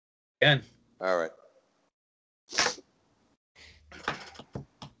Again. All right.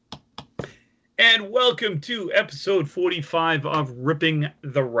 And welcome to episode 45 of Ripping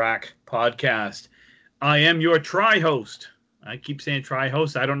the Rack podcast. I am your tri-host. I keep saying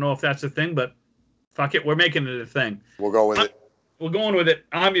tri-host. I don't know if that's a thing, but fuck it. We're making it a thing. We'll go with it. We're going with it.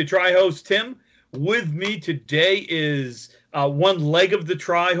 I'm your tri-host, Tim. With me today is one leg of the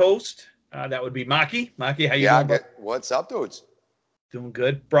tri-host. That would be Maki. Maki, how you doing? What's up, dudes? Doing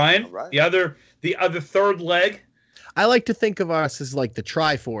good. Brian, right. the other third leg. I like to think of us as like the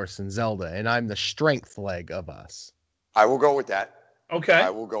Triforce in Zelda, and I'm the strength leg of us. I will go with that. Okay. I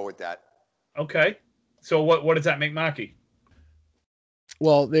will go with that. Okay. So what does that make Maki?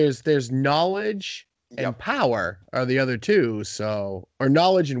 Well, there's knowledge and power are the other two, or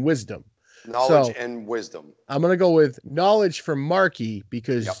knowledge and wisdom. Knowledge and wisdom. I'm going to go with knowledge for Marky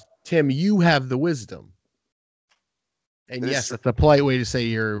because, Tim, you have the wisdom. And yes, that's a polite way to say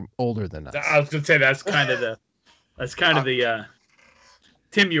you're older than us. I was going to say that's kind of the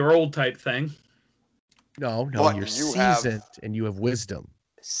Tim, you're old type thing. No, you're seasoned and you have wisdom.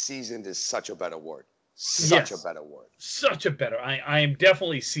 Seasoned is such a better word. Such a better. I am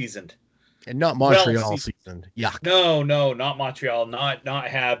definitely seasoned. And not Montreal seasoned. Yuck. No, not Montreal. Not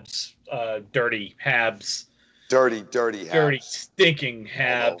Habs. Dirty Habs. Dirty Habs. Dirty stinking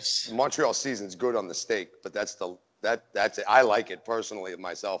Habs. Although Montreal season's good on the steak, but that's it. I like it personally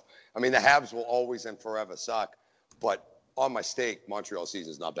myself. I mean, the Habs will always and forever suck, but on my steak, Montreal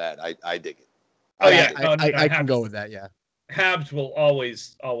season's not bad. I dig it. I can go with that. Yeah. Habs will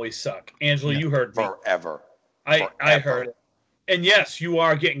always suck. Angela, you heard me. Forever. I heard it. And yes, you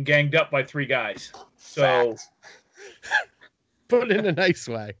are getting ganged up by three guys. So put it in a nice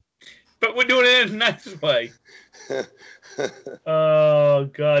way. But we're doing it in a nice way. Oh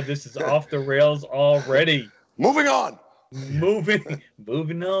God, this is off the rails already. Moving on.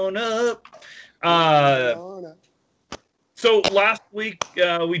 Moving on up. So last week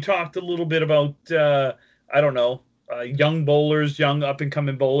we talked a little bit about young bowlers, young up and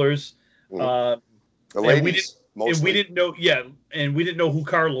coming bowlers. The ladies, and we didn't know who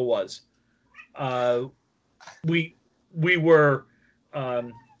Carla was. We were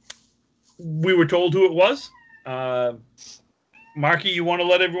told who it was. Marky, you want to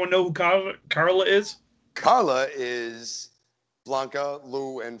let everyone know who Carla is? Carla is Blanca,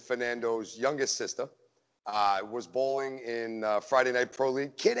 Lou, and Fernando's youngest sister. I was bowling in Friday Night Pro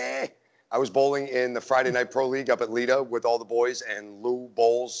League. Kitty! I was bowling in the Friday Night Pro League up at Lita with all the boys, and Lou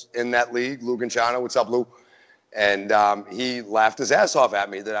bowls in that league. Lou Ganciano, what's up, Lou? And he laughed his ass off at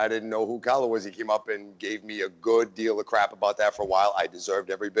me that I didn't know who Carla was. He came up and gave me a good deal of crap about that for a while. I deserved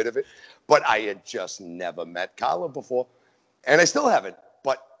every bit of it. But I had just never met Carla before. And I still haven't.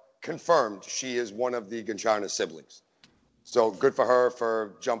 But confirmed, she is one of the Ganciano siblings. So good for her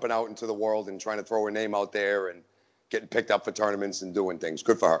for jumping out into the world and trying to throw her name out there and getting picked up for tournaments and doing things.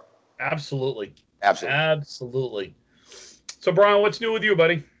 Good for her. Absolutely. So, Brian, what's new with you,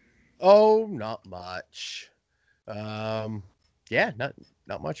 buddy? Oh, not much. Not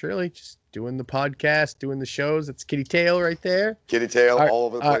much really. Just doing the podcast, doing the shows. That's Kitty Tail right there. Kitty Tail all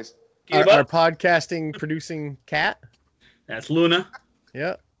over the place. Our podcasting, producing cat. That's Luna.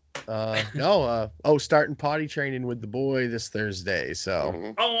 Yeah. Starting potty training with the boy this Thursday.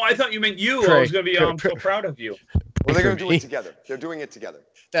 So. Oh, I thought you meant you. I was going to be so proud of you. Well, they're going to do it together. They're doing it together.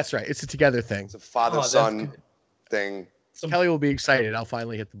 That's right. It's a together thing. It's a father-son thing. Kelly will be excited. I'll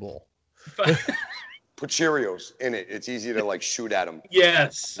finally hit the bowl. Put Cheerios in it. It's easy to shoot at them.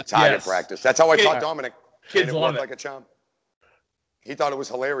 Yes. Target practice. That's how I taught Dominic. Kids love it. Like a champ. He thought it was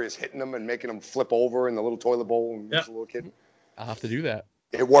hilarious hitting them and making them flip over in the little toilet bowl when he was a little kid. I'll have to do that.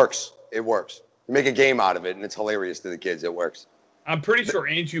 It works. You make a game out of it, and it's hilarious to the kids. It works. I'm pretty sure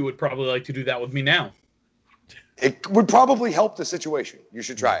Angie would probably like to do that with me now. It would probably help the situation. You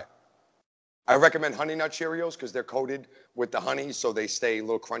should try it. I recommend Honey Nut Cheerios because they're coated with the honey, so they stay a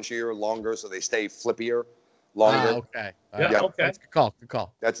little crunchier, longer, so they stay flippier, longer. Okay. Okay. That's a good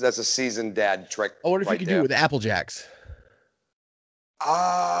call. That's a seasoned dad trick. I wonder if you could do it with Apple Jacks.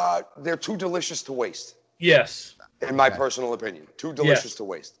 They're too delicious to waste. Yes. In my personal opinion. Too delicious to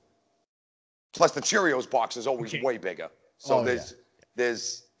waste. Plus, the Cheerios box is always way bigger. So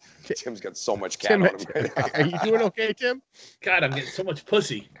there's Tim's got so much cat on him right now. Are you doing okay, Tim? God, I'm getting so much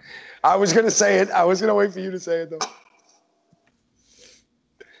pussy. I was going to say it. I was going to wait for you to say it, though.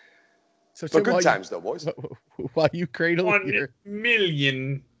 So, Tim, good times, though, boys. While you cradle $1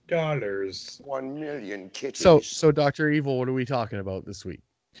 million. $1 million kitties. So, Dr. Evil, what are we talking about this week?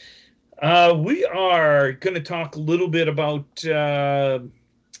 We are going to talk a little bit about our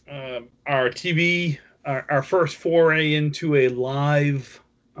TV, our first foray into a live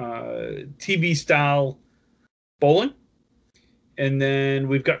TV style bowling. And then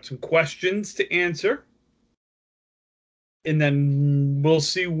we've got some questions to answer. And then we'll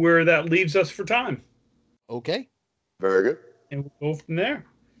see where that leaves us for time. Okay. Very good. And we'll go from there.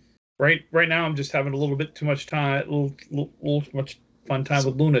 Right now, I'm just having a little bit too much time, a little too much fun time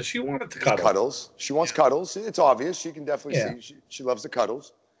with Luna. She wanted to cuddle. Cuddles. She wants cuddles. It's obvious. She can definitely see. She loves the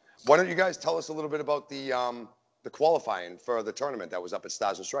cuddles. Why don't you guys tell us a little bit about the qualifying for the tournament that was up at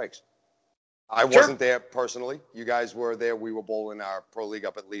Stars and Strikes? I wasn't there personally. You guys were there. We were bowling our pro league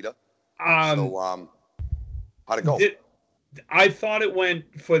up at Lita. How'd it go? I thought it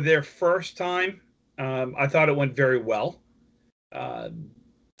went, for their first time, I thought it went very well.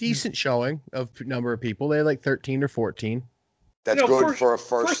 Decent showing of number of people. They had like 13 or 14. That's good for a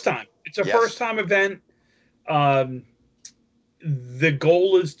first time. It's a first time event. The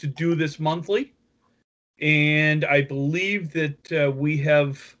goal is to do this monthly. And I believe that we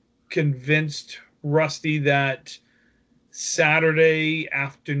have convinced Rusty that Saturday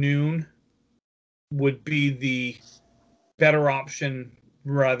afternoon would be the better option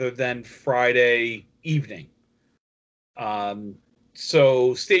rather than Friday evening.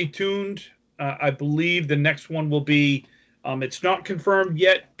 So stay tuned. I believe the next one will be, it's not confirmed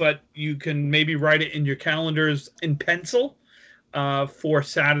yet, but you can maybe write it in your calendars in pencil for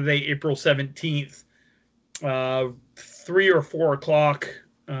Saturday, April 17th, 3 or 4 o'clock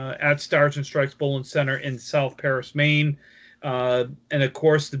at Stars and Strikes Bowling Center in South Paris, Maine. And of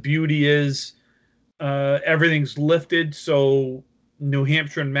course, the beauty is everything's lifted. So New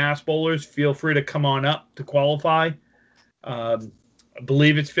Hampshire and Mass bowlers, feel free to come on up to qualify. I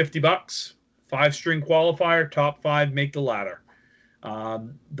believe it's $50, 5-string qualifier, top 5 make the ladder.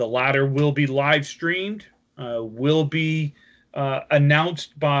 The ladder will be live streamed, will be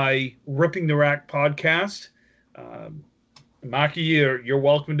announced by Ripping the Rack podcast. Maki, you're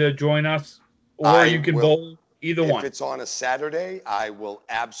welcome to join us, or you can bowl either one. If it's on a Saturday, I will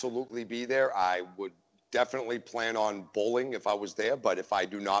absolutely be there. I would definitely plan on bowling if I was there, but if I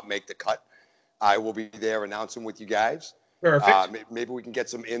do not make the cut, I will be there announcing with you guys. Perfect. Maybe we can get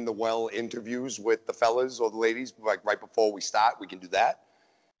some in the well interviews with the fellas or the ladies, like right before we start. We can do that.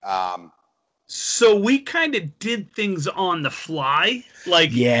 So we kind of did things on the fly, like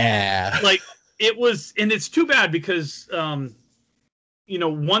it was, and it's too bad because one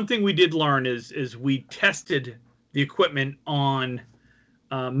thing we did learn is we tested the equipment on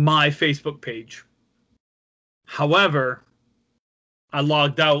my Facebook page. However, I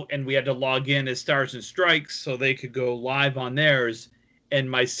logged out and we had to log in as Stars and Strikes so they could go live on theirs, and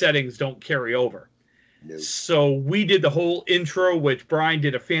my settings don't carry over. No. So we did the whole intro, which Brian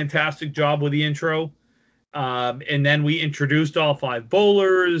did a fantastic job with the intro. And then we introduced all 5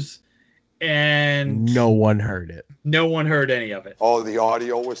 bowlers, and no one heard it. No one heard any of it. Oh, the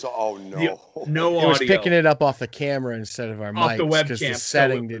audio was, no audio. It was picking it up off the camera instead of our mics the webcam, because the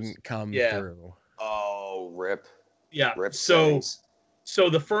setting didn't come through. Oh, rip. Yeah. Rip So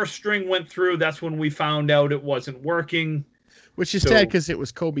the first string went through. That's when we found out it wasn't working. Which is sad because it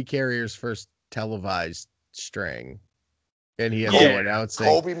was Kobe Carrier's first televised string. And he had no announcing.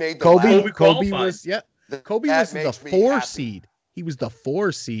 Kobe made the Kobe was Kobe was the 4 seed. He was the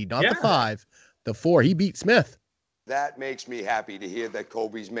 4 seed, not the 5. The 4. He beat Smith. That makes me happy to hear that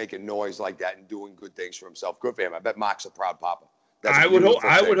Kobe's making noise like that and doing good things for himself. Good for him. I bet Mark's a proud papa. I would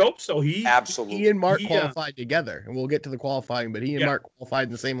hope so. He and Mark qualified together, and we'll get to the qualifying, but he and Mark qualified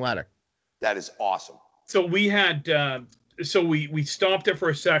in the same ladder. That is awesome. So we had we stopped it for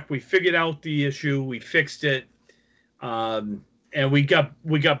a sec. We figured out the issue. We fixed it, and we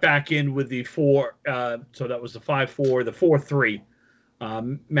got back in with the 4. So that was the 5-4, the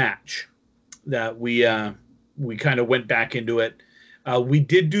 4-3 match that we kind of went back into it. We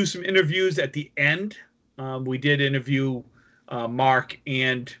did do some interviews at the end. We did interview Mark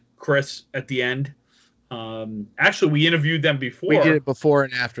and Chris at the end. Actually, we interviewed them before. We did it before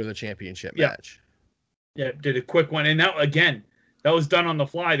and after the championship match. Yeah, did a quick one, and that was done on the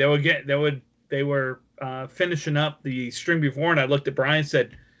fly. They were finishing up the string before, and I looked at Brian and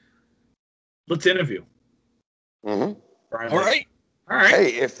said, "Let's interview." Mm-hmm. Brian, all right.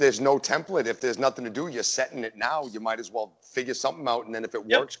 Hey, if there's no template, if there's nothing to do, you're setting it now. You might as well figure something out, and then if it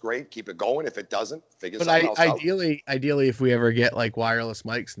works, great, keep it going. If it doesn't, figure something else out. Ideally, if we ever get like wireless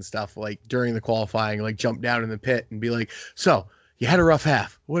mics and stuff, like during the qualifying, like jump down in the pit and be like, "So you had a rough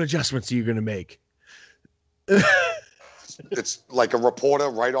half. What adjustments are you going to make?" It's like a reporter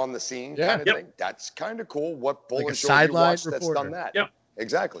right on the scene kind of thing. That's kind of cool. What bowling show you watch that's done that? Yep,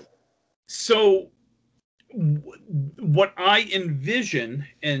 exactly. So what I envision,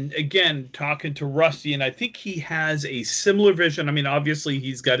 and again, talking to Rusty, and I think he has a similar vision. I mean, obviously,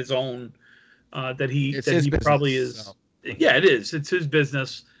 he's got his own that he business, probably is. So. Yeah, it is. It's his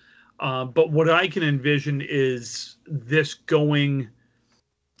business. But what I can envision is this going.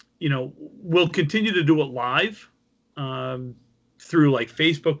 We'll continue to do it live through like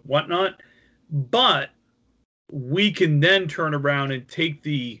Facebook, whatnot, but we can then turn around and take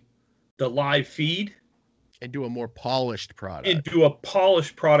the live feed and do a more polished product. And do a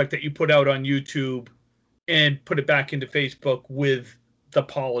polished product that you put out on YouTube and put it back into Facebook with the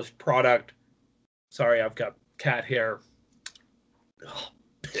polished product. Sorry, I've got cat hair. Oh.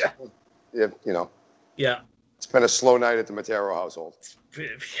 Yeah. Yeah. Yeah. It's been a slow night at the Matero household. So,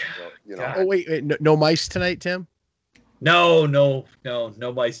 Oh, wait. No mice tonight, Tim? No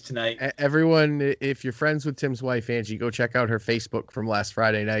mice tonight. Everyone, if you're friends with Tim's wife, Angie, go check out her Facebook from last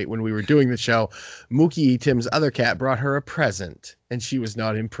Friday night when we were doing the show. Mookie, Tim's other cat, brought her a present, and she was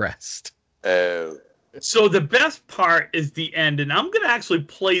not impressed. So the best part is the end, and I'm going to actually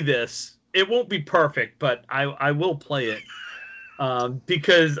play this. It won't be perfect, but I will play it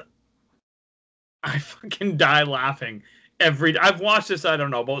because I fucking die laughing I've watched this, I don't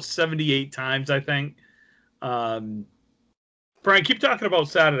know, about 78 times, I think. Brian, keep talking about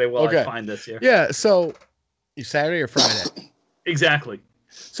Saturday while I find this here. Yeah, so Saturday or Friday? Exactly.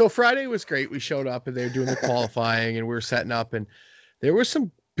 So Friday was great. We showed up and they were doing the qualifying and we were setting up and there were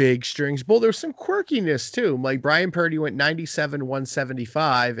some big strings. Well, there was some quirkiness too. Like Brian Purdy went 97,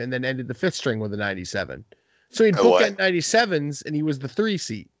 175 and then ended the fifth string with a 97. So he'd book at 97s and he was the 3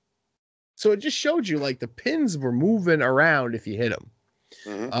 seat. So it just showed you like the pins were moving around if you hit them.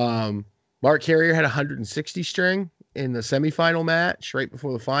 Mm-hmm. Mark Carrier had 160 string in the semifinal match right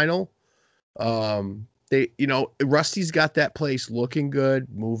before the final. Rusty's got that place looking good,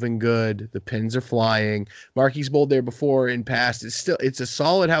 moving good. The pins are flying. Marky's bowled there before in past. It's a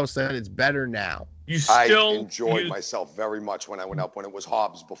solid house then. It's better now. I enjoyed myself very much when I went up when it was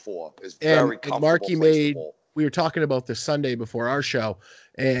Hobbs before. It's very comfortable. Marky we were talking about this Sunday before our show,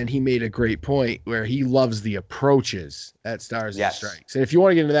 and he made a great point where he loves the approaches at Stars and Strikes. And if you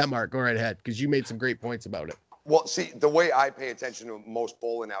want to get into that, Mark, go right ahead because you made some great points about it. Well, see, the way I pay attention to most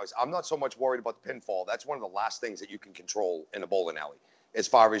bowling alleys, I'm not so much worried about the pinfall. That's one of the last things that you can control in a bowling alley as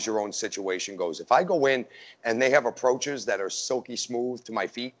far as your own situation goes. If I go in and they have approaches that are silky smooth to my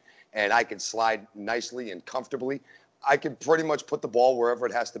feet and I can slide nicely and comfortably, I can pretty much put the ball wherever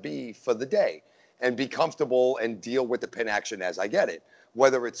it has to be for the day and be comfortable and deal with the pin action as I get it.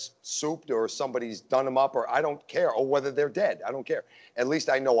 Whether it's souped or somebody's done them up or I don't care, or whether they're dead, I don't care. At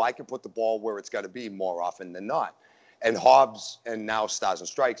least I know I can put the ball where it's got to be more often than not. And Hobbs and now Stars and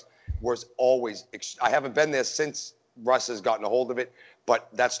Strikes was always, I haven't been there since Russ has gotten a hold of it, but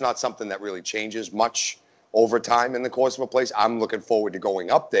that's not something that really changes much over time in the course of a place. I'm looking forward to going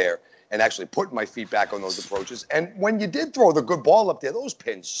up there and actually putting my feet back on those approaches. And when you did throw the good ball up there, those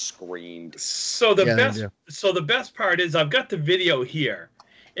pins screamed. So the best part is I've got the video here,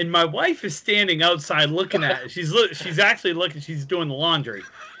 and my wife is standing outside looking at it. She's actually looking. She's doing the laundry,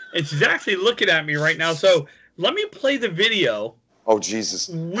 and she's actually looking at me right now. So let me play the video. Oh Jesus!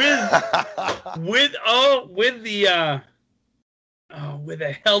 Where the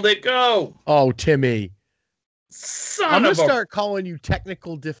hell did it go? Oh, Timmy. I'm going to start calling you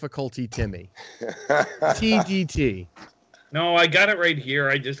technical difficulty Timmy. TDT. No, I got it right here.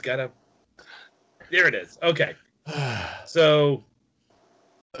 I just got to... There it is. Okay. So...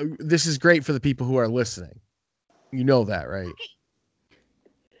 This is great for the people who are listening. You know that, right?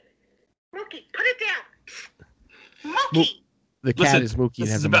 Mookie, put it down. Mookie. The cat is Mookie and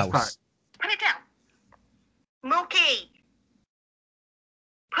has a mouse. Part. Put it down. Mookie.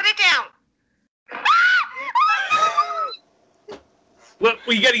 Put it down. Well,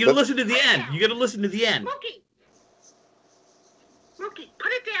 you got to listen to the end. You got to listen to the end. Mookie,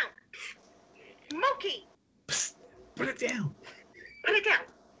 put it down. Mookie, psst, put it down. Put it down.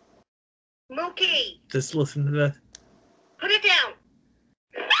 Mookie, just listen to the. Put it down.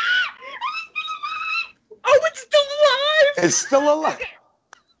 Oh, it's still alive. It's still alive.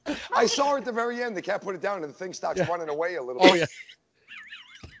 I saw her at the very end. The cat put it down, and the thing starts running away a little bit. Oh yeah.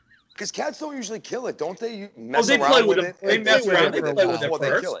 Because cats don't usually kill it, don't they? Mess they around play with it. They mess around with it. They play with it first.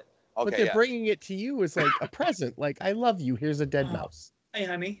 They kill it. Okay, but they're bringing it to you as like a present. Like, I love you. Here's a dead mouse. Hey,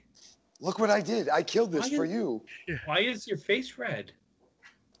 honey. Look what I did. I killed this for you. Why is your face red?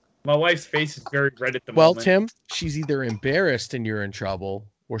 My wife's face is very red at the moment. Well, Tim, she's either embarrassed and you're in trouble,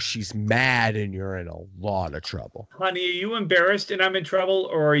 or she's mad and you're in a lot of trouble. Honey, are you embarrassed and I'm in trouble,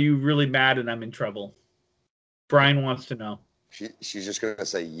 or are you really mad and I'm in trouble? Brian wants to know. She's just going to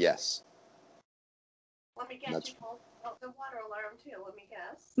say yes. Let me guess, That's- you called out the water alarm too. Let me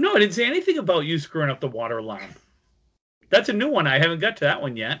guess. No, I didn't say anything about you screwing up the water alarm. That's a new one. I haven't got to that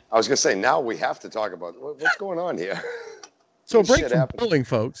one yet. I was gonna say now we have to talk about what's going on here. So a This break shit from happened. bowling,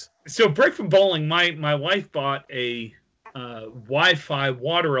 folks. So break from bowling. My wife bought a Wi-Fi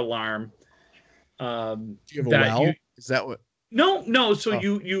water alarm. Do you have a that well? Is that what? No. So Oh.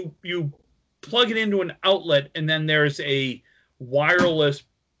 you plug it into an outlet, and then there's a wireless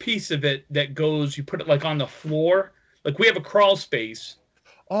piece of it that goes. You put it like on the floor. Like we have a crawl space.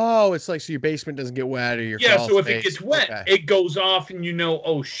 Oh, it's like so your basement doesn't get wet or your Yeah. crawl So if space. it gets wet, Okay. it goes off, and you know,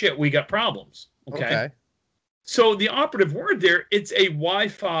 oh shit, we got problems. Okay. Okay. So the operative word there, it's a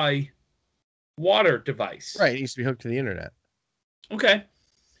Wi-Fi water device. Right. It needs to be hooked to the internet. Okay.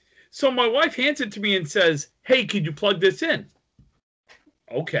 So my wife hands it to me and says, "Hey, could you plug this in?"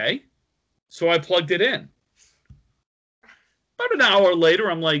 Okay. So I plugged it in. About an hour later,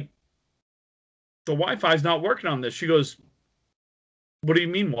 I'm like, the Wi-Fi's not working on this. She goes, "What do you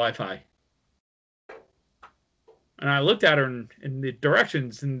mean Wi-Fi?" And I looked at her in the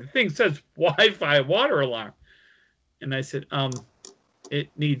directions, and the thing says Wi-Fi water alarm. And I said, it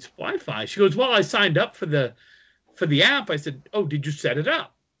needs Wi-Fi. She goes, "Well, I signed up for the app." I said, "Oh, did you set it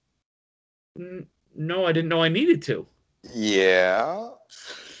up?" No, I didn't know I needed to. Yeah.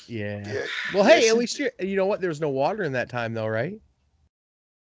 Yeah. Yeah. Well, hey, Yes, at least you know what? There was no water in that time, though, right?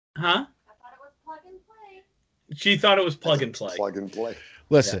 Huh? I thought it was plug and play. She thought it was plug and play. Plug and play.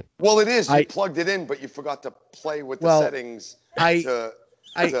 Listen, Well, it is. You I- plugged it in, but you forgot to play with the Well, settings I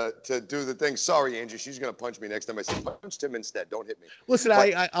to do the thing. Sorry, Angie. She's gonna punch me next time. I say punch Tim instead. Don't hit me. listen.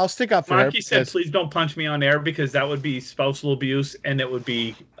 But- I'll stick up for her. Marky said, because- "Please don't punch me on air because that would be spousal abuse, and it would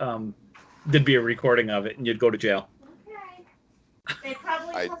be there'd be a recording of it, and you'd go to jail." Okay. They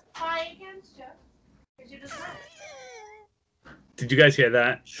probably I- testify against you. Because you deserve it. Did you guys hear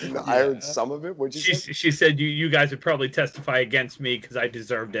that? No, I heard some of it. What'd you say? She said you guys would probably testify against me because I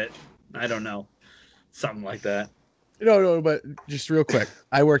deserved it. I don't know, something like that. No, but just real quick.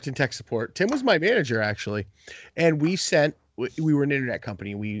 I worked in tech support. Tim was my manager, actually. And we were an internet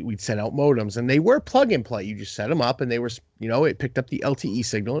company. We'd send out modems, and they were plug and play. You just set them up, and they were, it picked up the LTE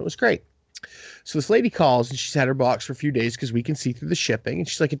signal. And it was great. So this lady calls, and she's had her box for a few days because we can see through the shipping. And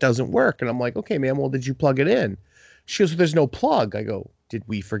she's like, "It doesn't work." And I'm like, "Okay, ma'am, well, did you plug it in?" She goes, "Well, there's no plug." I go, "Did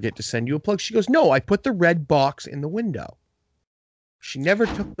we forget to send you a plug?" She goes, "No, I put the red box in the window." She never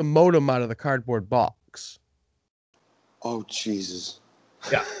took the modem out of the cardboard box. Oh Jesus.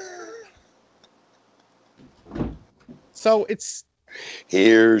 Yeah. So it's,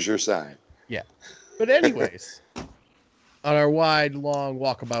 Here's your sign. but anyways, on our wide, long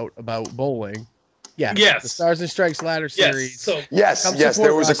walkabout about bowling, yeah, Yes. the Stars and Strikes ladder series. Yes. So Yes, Come yes. There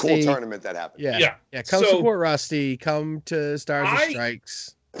support was a cool Rusty. tournament that happened. yeah, yeah. come So- support Rusty. Come to Stars and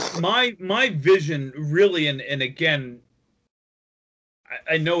Strikes. my vision really, and again,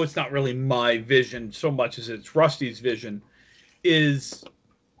 I know it's not really my vision so much as it's Rusty's vision, is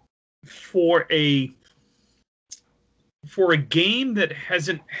for a game that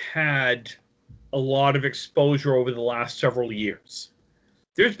hasn't had a lot of exposure over the last several years.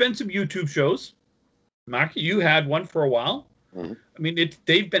 There's been some YouTube shows. Mark, you had one for a while. Mhm. I mean,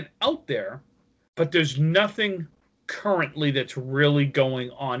 they've been out there, but there's nothing currently that's really going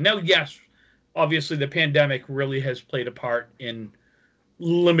on. Now, yes, obviously the pandemic really has played a part in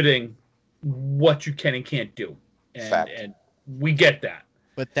limiting what you can and can't do. Fact. And we get that.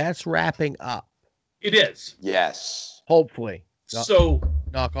 But that's wrapping up. It is. Yes. Hopefully, No. So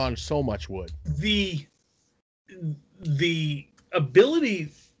knock on so much wood. the ability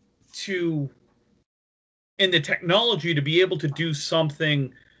to, and the technology to be able to do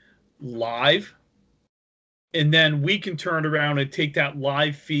something live, and then we can turn around and take that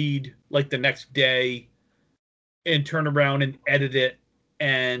live feed like the next day and turn around and edit it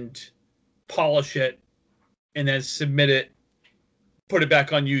and polish it and then submit it, put it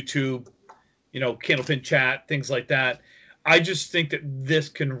back on YouTube, Candlepin Chat, things like that. I just think that this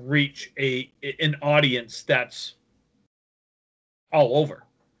can reach an audience that's all over.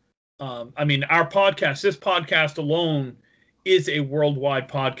 I mean, this podcast alone is a worldwide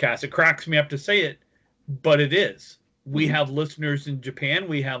podcast. It cracks me up to say it, but it is. We have listeners in Japan.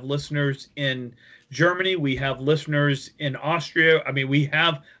 We have listeners in Germany. We have listeners in Austria. I mean, we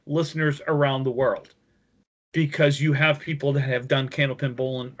have listeners around the world because you have people that have done Candlepin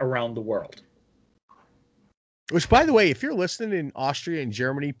bowling around the world. Which, by the way, if you're listening in Austria and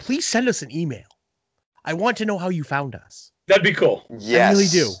Germany, please send us an email. I want to know how you found us. That'd be cool. Yes. I really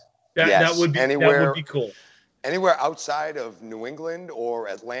do. That Yes. would be Anywhere- that would be cool. Anywhere outside of New England or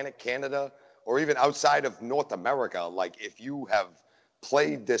Atlantic Canada, or even outside of North America, like if you have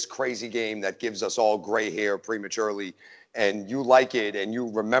played this crazy game that gives us all gray hair prematurely, and you like it and you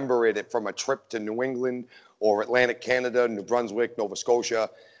remember it from a trip to New England or Atlantic Canada, New Brunswick, Nova Scotia,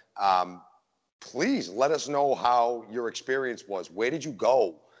 please let us know how your experience was. Where did you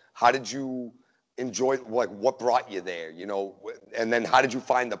go? How did you enjoy, like, what brought you there, you know? And then how did you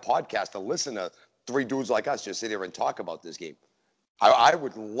find the podcast to listen to three dudes like us just sit here and talk about this game? I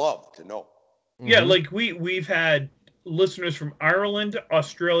would love to know. Yeah, like we've had listeners from Ireland,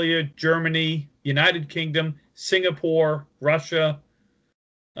 Australia, Germany, United Kingdom, Singapore, Russia.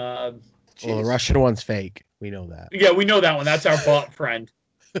 Well, the Russian one's fake. We know that. Yeah, we know that one. That's our bot friend.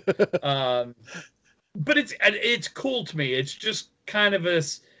 But it's cool to me. It's just kind of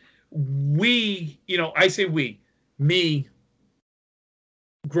this. I say me.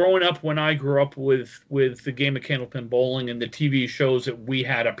 Growing up, when I grew up with the game of candlepin bowling and the TV shows that we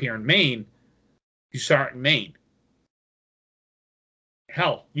had up here in Maine, you saw it in Maine.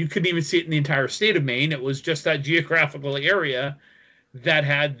 Hell, you couldn't even see it in the entire state of Maine. It was just that geographical area that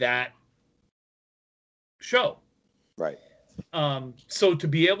had that show. Right. So to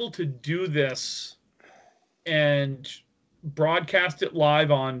be able to do this and broadcast it live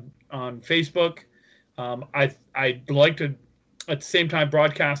on Facebook, I'd like to at the same time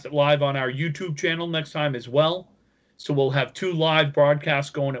broadcast it live on our YouTube channel next time as well. So we'll have 2 live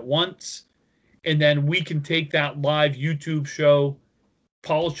broadcasts going at once, and then we can take that live YouTube show,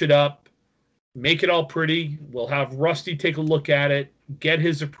 polish it up, make it all pretty. We'll have Rusty take a look at it, get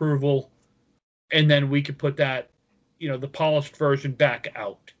his approval, and then we could put that, the polished version back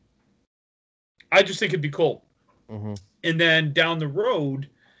out. I just think it'd be cool. Mm-hmm. And then down the road,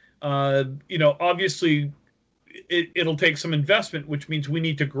 obviously it'll take some investment, which means we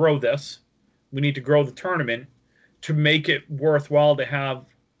need to grow this. We need to grow the tournament to make it worthwhile to have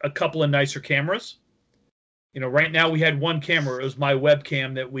a couple of nicer cameras. Right now we had one camera. It was my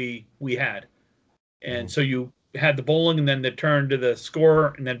webcam that we had. And so you had the bowling and then the turn to the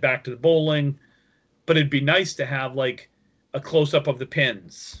score and then back to the bowling. But it'd be nice to have like a close-up of the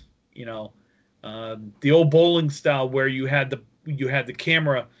pins, the old bowling style where you had the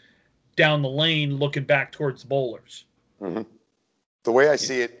camera down the lane looking back towards the bowlers. Mm-hmm. The way I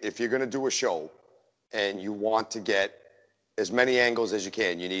see it, if you're going to do a show and you want to get as many angles as you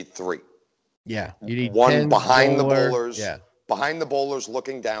can, you need 3. Yeah, you need one behind the bowlers. Yeah, behind the bowlers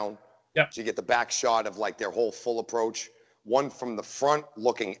looking down. Yep. So you get the back shot of like their whole full approach. One from the front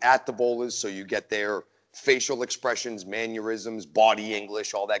looking at the bowlers, so you get their facial expressions, mannerisms, body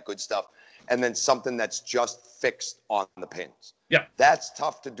English, all that good stuff. And then something that's just fixed on the pins. Yeah. That's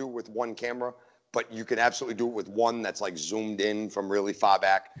tough to do with one camera, but you can absolutely do it with one that's like zoomed in from really far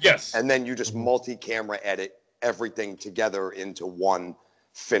back. Yes. And then you just multi-camera edit everything together into one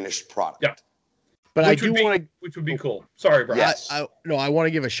finished product. Yeah. But I do want to, which would be cool. Sorry, Brian. Yes. I want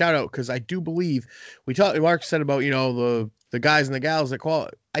to give a shout out because I do believe Mark said about, the guys and the gals that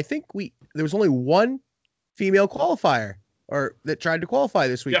qualify. I think there was only one female qualifier or that tried to qualify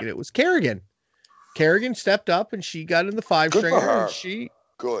this week, and it was Kerrigan. Kerrigan stepped up and she got in the 5-stringer and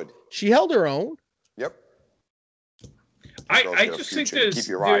she held her own. Yep. I just think keep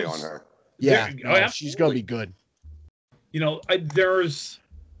your eye on her. Yeah, she's gonna be good.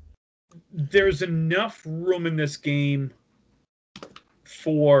 There's enough room in this game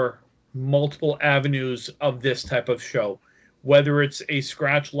for multiple avenues of this type of show, whether it's a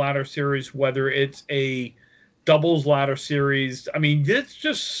scratch ladder series, whether it's a doubles ladder series. I mean, there's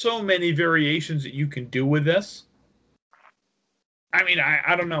just so many variations that you can do with this. I mean,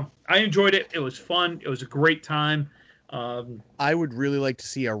 I don't know. I enjoyed it. It was fun. It was a great time. I would really like to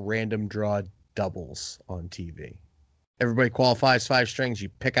see a random draw doubles on TV. Everybody qualifies 5 strings. You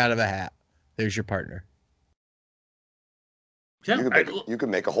pick out of a hat. There's your partner. Yeah, you could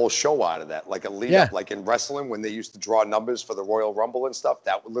make a whole show out of that, like a lead up, like in wrestling when they used to draw numbers for the Royal Rumble and stuff.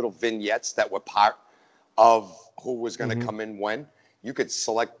 That were little vignettes that were part of who was going to come in when. You could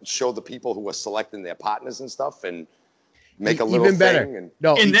show the people who were selecting their partners and stuff, and make a little even better. thing.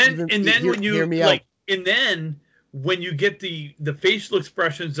 And then when you get the facial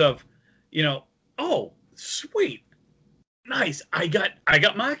expressions of, oh, sweet, nice, I got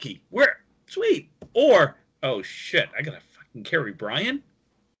Maki. Where? Sweet. Or, oh shit, I gotta fucking carry Brian.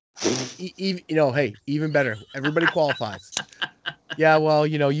 Hey, even better. Everybody qualifies. Yeah, well,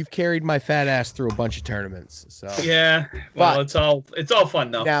 you've carried my fat ass through a bunch of tournaments. So yeah, well, it's all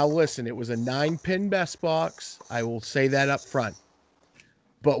fun though. Now listen, it was a 9-pin best box. I will say that up front.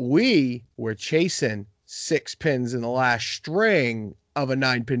 But we were chasing 6 pins in the last string of a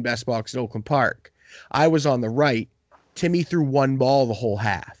 9-pin best box at Oakland Park. I was on the right. Timmy threw 1 ball the whole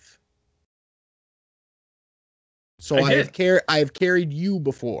half. So I I have carried you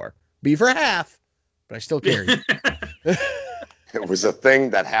before. Be for half, but I still carried you. It was a thing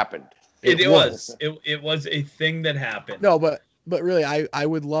that happened. It was a thing that happened. No, but really, I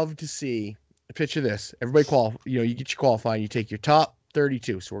would love to see. Picture this: everybody you get your qualifying. You take your top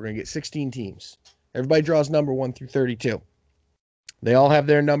 32. So we're gonna get 16 teams. Everybody draws number 1 through 32. They all have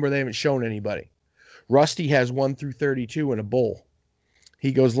their number. They haven't shown anybody. Rusty has 1 through 32 in a bowl.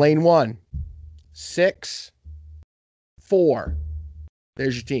 He goes lane 1, 6, 4.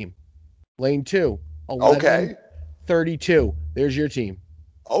 There's your team. Lane 2, 11, Okay. 32. There's your team.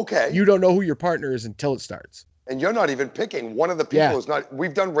 Okay. You don't know who your partner is until it starts. And you're not even picking. One of the people Yeah. is not.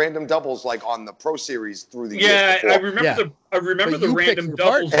 We've done random doubles like on the Pro Series through the Yeah, years before. I remember But the you picked random your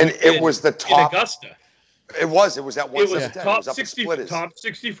doubles. And we did it was the in top. Augusta. It was at It was 110. top up at 60, splitters. top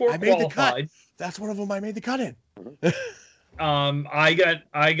 64 I made the cut. qualified. That's one of them I made the cut in.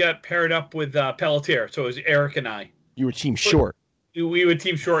 I got paired up with Pelletier, so it was Eric and I. You were team short. We were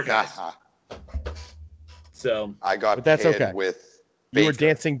team short guys. So I got But that's paired okay. with You were Baker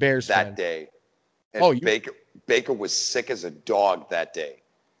dancing Bears that fan. day. And Oh, you- Baker was sick as a dog that day.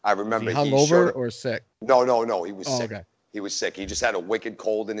 I Was remember he hung showed over up- or sick? No, he was Oh, sick. okay. He was sick. He just had a wicked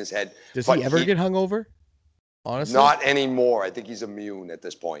cold in his head. Does But he ever get hung over? Honestly, Not anymore. I think he's immune at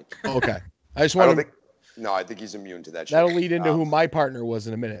this point. Okay. I just I don't want to. think. No, I think he's immune to that shit. That'll lead into Um, who my partner was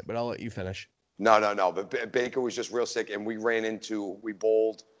in a minute, but I'll let you finish. No. But Baker was just real sick, and we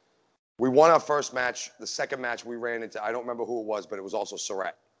bowled. We won our first match. The second match we ran into, I don't remember who it was, but it was also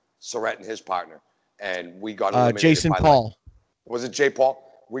Surratt and his partner. And we got eliminated. Jason by Paul. Was it Jay Paul?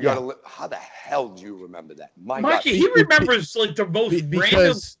 We Yeah. got how the hell do you remember that? My Mikey, God. he remembers like the most random.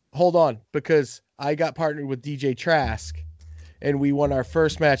 Because hold on, because I got partnered with DJ Trask, and we won our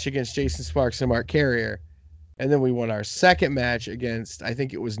first match against Jason Sparks and Mark Carrier, and then we won our second match against, I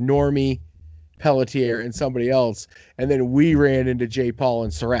think it was Normie, Pelletier, and somebody else, and then we ran into Jay Paul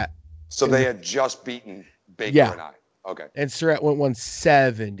and Surratt, So they had just beaten Baker Yeah. and I. Okay. and Surratt went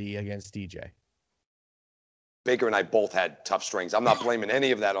 170 against DJ. Baker and I both had tough strings. I'm not blaming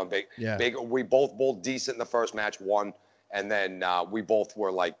any of that on Baker. Yeah. Baker, we both bowled decent in the first match, won, and then we both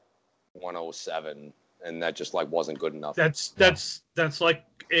were like 107, and that just like wasn't good enough. That's like,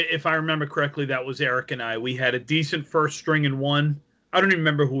 if I remember correctly, that was Eric and I. We had a decent first string and won. I don't even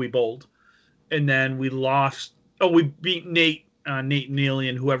remember who we bowled, and then we lost. Oh, we beat Nate Neely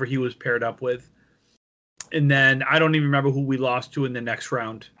and whoever he was paired up with, and then I don't even remember who we lost to in the next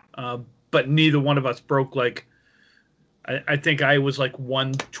round. But neither one of us broke like. I think I was like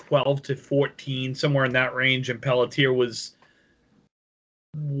 112 to 14, somewhere in that range, and Pelletier was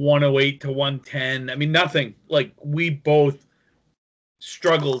 108 to 110. I mean, nothing. Like, we both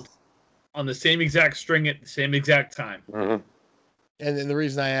struggled on the same exact string at the same exact time. Mhm. And then the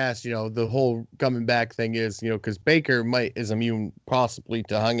reason I asked, the whole coming back thing is, because Baker is immune possibly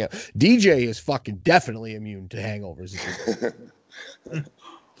to hangover. DJ is fucking definitely immune to hangovers.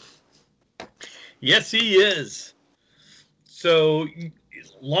 Yes, he is. So,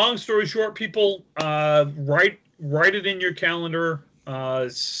 long story short, people, write it in your calendar.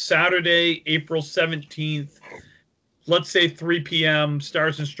 Saturday, April 17th. Let's say 3 p.m.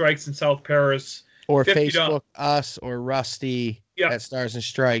 Stars and Strikes in South Paris. Or $50. Facebook us or Rusty Yeah. at Stars and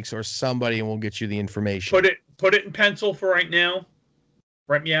Strikes or somebody, and we'll get you the information. Put it in pencil for right now.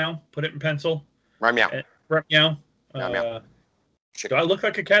 Right meow. Put it in pencil. Right meow. Right meow. Meow, meow. Do I look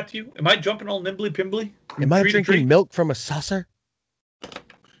like a cat to you? Am I jumping all nimbly pimbly? Am I Tree to drinking tree? milk from a saucer?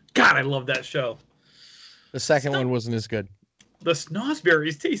 God, I love that show. The second one wasn't as good. The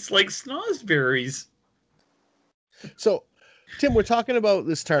snozberries taste like snozberries. So, Tim, we're talking about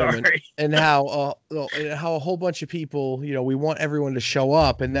this tournament Sorry. and how a whole bunch of people, we want everyone to show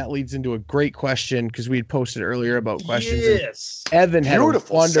up, and that leads into a great question because we had posted earlier about questions. and Yes. Evan had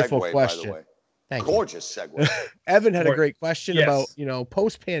Beautiful a wonderful segue, question. by the way. Thank you. Gorgeous segue. Evan had a Or- great question yes. about,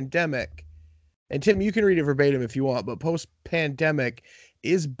 post-pandemic, and Tim, you can read it verbatim if you want, but post-pandemic,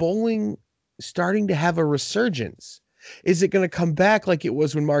 is bowling starting to have a resurgence? Is it going to come back like it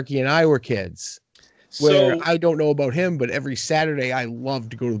was when Marky and I were kids? Where So I don't know about him, but every Saturday I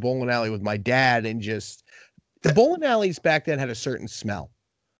loved to go to the bowling alley with my dad, and just the bowling alleys back then had a certain smell.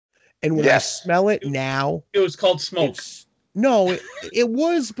 And when Yes. I smell it now, it was called smoke. it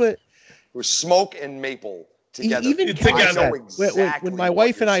was, but It was smoke and maple together. even It's Kat together. said, I know exactly when my what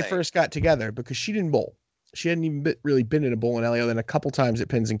wife and you're I saying. first got together, because she didn't bowl, she hadn't even really been in a bowling alley other than a couple times at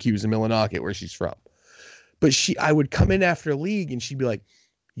Pins and Q's in Millinocket, where she's from. But I would come in after a league, and she'd be like,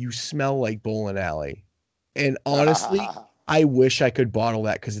 "You smell like bowling alley." And honestly, I wish I could bottle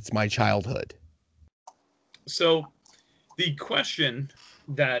that because it's my childhood. So the question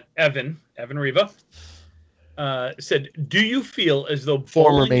that Evan Riva said, "Do you feel as though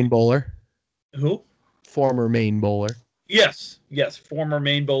Former bowling?" Maine bowler. Who? Former Maine bowler. Yes, former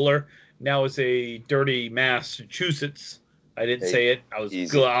Maine bowler. Now is a dirty Massachusetts. I didn't Hey, say it. I was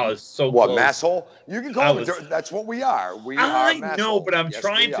easy. good. I was so What, close. masshole? You can I call it. was- That's what we are. We are I masshole. know, but I'm Yes,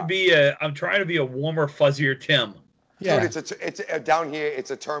 trying we to are. be I'm trying to be a warmer, fuzzier Tim. Yeah. Dude, it's down here.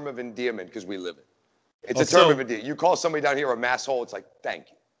 It's a term of endearment because we live it. It's Oh, a term so- of endearment. You call somebody down here a masshole, it's like, thank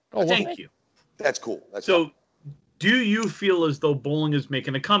you. Oh, well, Thank you. That's cool. That's So, fine. do you feel as though bowling is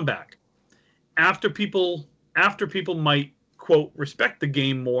making a comeback after people might quote respect the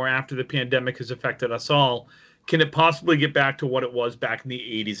game more after the pandemic has affected us all? Can it possibly get back to what it was back in the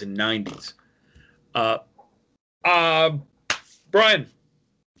 80s and 90s? Brian,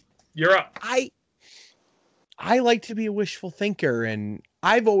 you're up. I like to be a wishful thinker, and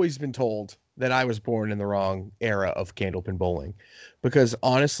I've always been told that I was born in the wrong era of candlepin bowling, because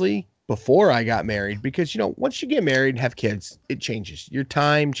honestly, before I got married, because once you get married and have kids, it changes. Your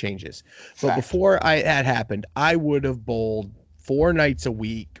time changes. But Fact. before that happened, I would have bowled 4 nights a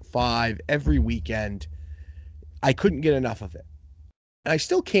week, 5 every weekend. I couldn't get enough of it. And I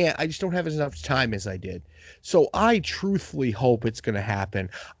still can't. I just don't have as enough time as I did. So I truthfully hope it's going to happen.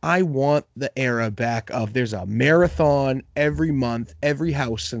 I want the era back of there's a marathon every month, every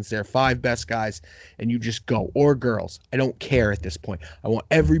house, since they're 5 best guys, and you just go, or girls. I don't care at this point. I want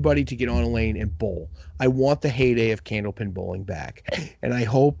everybody to get on a lane and bowl. I want the heyday of candlepin bowling back. And I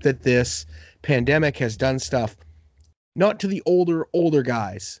hope that this pandemic has done stuff, not to the older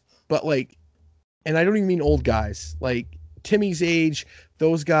guys, but and I don't even mean old guys, like Timmy's age,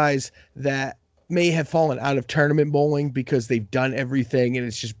 those guys that may have fallen out of tournament bowling because they've done everything and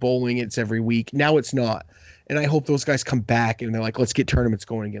it's just bowling, it's every week. Now it's not. And I hope those guys come back and they're like, let's get tournaments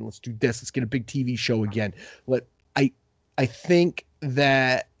going again. Let's do this. Let's get a big TV show again. I think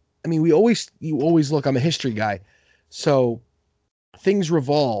that, you always look, I'm a history guy. So things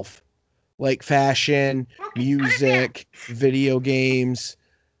revolve, like fashion, music, video games,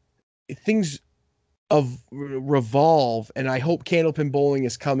 things of revolve, and I hope candlepin bowling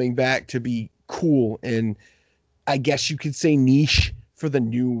is coming back to be cool, and I guess you could say niche for the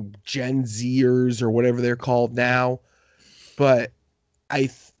new Gen Zers or whatever they're called now. But I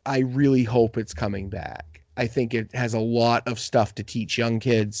really hope it's coming back. I think it has a lot of stuff to teach young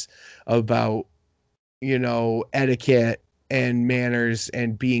kids about etiquette and manners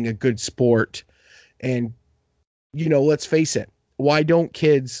and being a good sport. And let's face it, why don't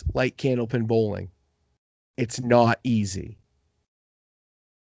kids like candlepin bowling? It's not easy.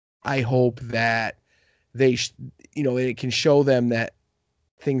 I hope that it can show them that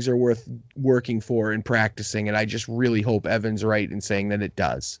things are worth working for and practicing. And I just really hope Evan's right in saying that it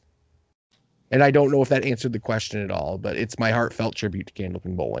does. And I don't know if that answered the question at all, but it's my heartfelt tribute to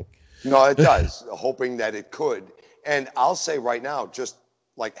candlepin bowling. No, it does. Hoping that it could. And I'll say right now, just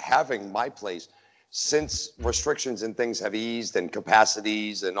like having my place, since restrictions and things have eased and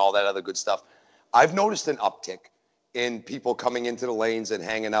capacities and all that other good stuff, I've noticed an uptick in people coming into the lanes and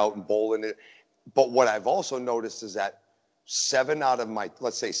hanging out and bowling it. But what I've also noticed is that 7 out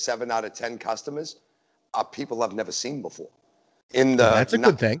of 10 customers are people I've never seen before. That's a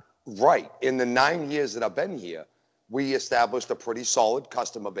good thing. Right. In the 9 years that I've been here, we established a pretty solid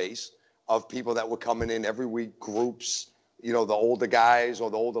customer base of people that were coming in every week, groups, the older guys or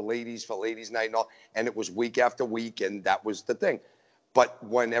the older ladies for ladies' night and all. And it was week after week, and that was the thing. But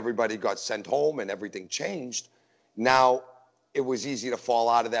when everybody got sent home and everything changed, now it was easy to fall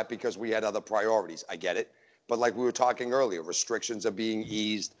out of that because we had other priorities. I get it. But like we were talking earlier, restrictions are being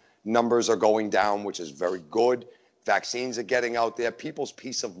eased. Numbers are going down, which is very good. Vaccines are getting out there. People's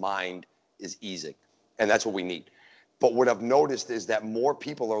peace of mind is easing. And that's what we need. But what I've noticed is that more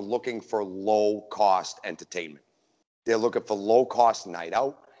people are looking for low-cost entertainment. They're looking for low-cost night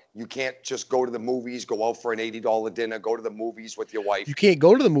out. You can't just go to the movies, go out for an $80 dinner, go to the movies with your wife. You can't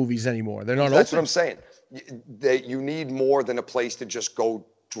go to the movies anymore. They're not That's open. what I'm saying. You need more than a place to just go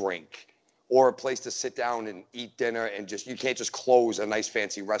drink or a place to sit down and eat dinner and you can't just close a nice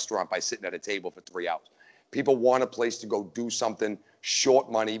fancy restaurant by sitting at a table for 3 hours. People want a place to go do something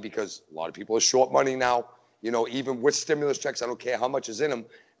short money, because a lot of people are short money now. Even with stimulus checks, I don't care how much is in them,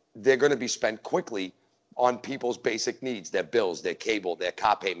 they're going to be spent quickly on people's basic needs, their bills, their cable, their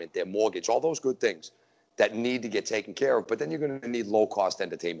car payment, their mortgage, all those good things that need to get taken care of. But then you're going to need low-cost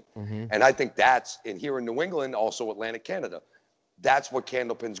entertainment. Mm-hmm. And I think that's, here in New England, also Atlantic Canada, that's what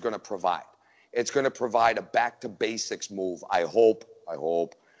Candlepin's going to provide. It's going to provide a back-to-basics move, I hope,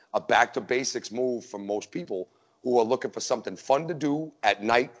 a back-to-basics move for most people who are looking for something fun to do at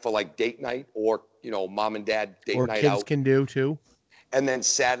night for like date night or, mom and dad date night out. Or kids can do too. and then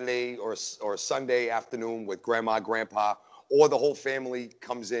Saturday or Sunday afternoon with grandma, grandpa, or the whole family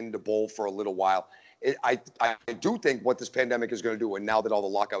comes in to bowl for a little while. I do think what this pandemic is going to do, and now that all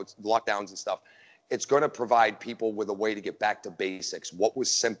the lockdowns and stuff, it's going to provide people with a way to get back to basics. What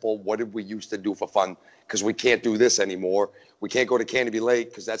was simple? What did we used to do for fun? Because we can't do this anymore. We can't go to Canopy Lake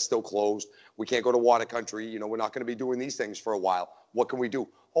because that's still closed. We can't go to Water Country. You know, we're not going to be doing these things for a while. What can we do?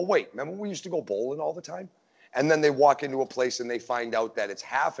 Oh, wait, remember we used to go bowling all the time? And then they walk into a place and they find out that it's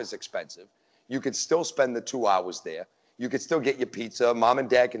half as expensive. You could still spend the 2 hours there. You could still get your pizza. Mom and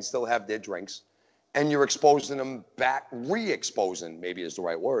dad can still have their drinks. And you're exposing them back, re-exposing, maybe is the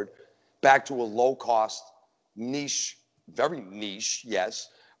right word, back to a low-cost, niche, very niche, yes,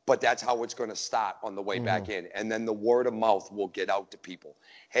 but that's how it's going to start on the way back in. And then the word of mouth will get out to people.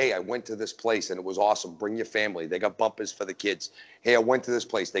 Hey, I went to this place and it was awesome. Bring your family. They got bumpers for the kids. Hey, I went to this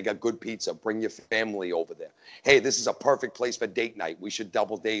place. They got good pizza. Bring your family over there. Hey, this is a perfect place for date night. We should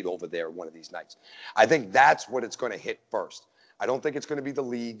double date over there one of these nights. I think that's what it's going to hit first. I don't think it's going to be the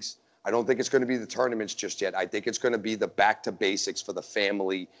leagues. I don't think it's going to be the tournaments just yet. I think it's going to be the back to basics for the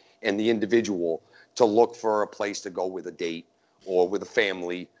family and the individual to look for a place to go with a date or with a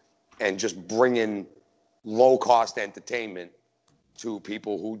family and just bring in low-cost entertainment to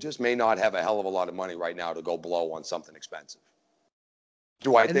people who just may not have a hell of a lot of money right now to go blow on something expensive.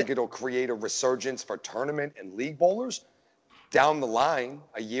 Do I think it'll create a resurgence for tournament and league bowlers? Down the line,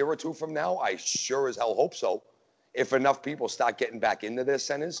 a year or two from now, I sure as hell hope so. If enough people start getting back into their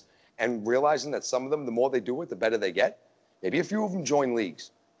centers and realizing that some of them, the more they do it, the better they get. Maybe a few of them join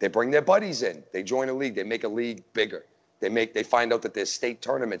leagues. They bring their buddies in. They join a league. They make a league bigger. They find out that there's state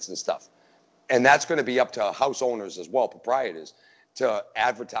tournaments and stuff. And that's going to be up to house owners as well, proprietors, to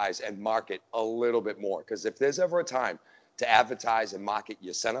advertise and market a little bit more. Because if there's ever a time to advertise and market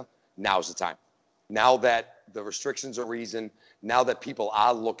your center, now's the time. Now that the restrictions are easing, now that people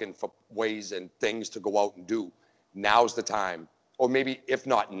are looking for ways and things to go out and do, now's the time. Or maybe, if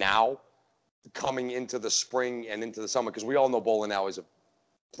not now, coming into the spring and into the summer, because we all know bowling now is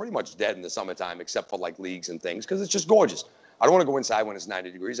pretty much dead in the summertime, except for like leagues and things, because it's just gorgeous. I don't want to go inside when it's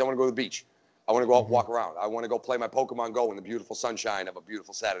 90 degrees. I want to go to the beach. I want to go out and walk around. I want to go play my Pokemon Go in the beautiful sunshine of a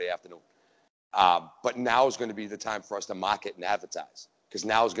beautiful Saturday afternoon. But now is going to be the time for us to market and advertise, because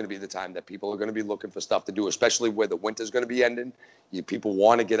now is going to be the time that people are going to be looking for stuff to do, especially where the winter's going to be ending. People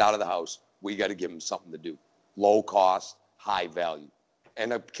want to get out of the house. We got to give them something to do. Low cost, high value.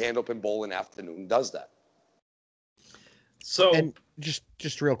 And a Candlepin Bowling afternoon does that. So, and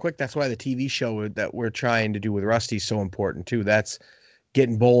just real quick, that's why the TV show that we're trying to do with Rusty is so important too. That's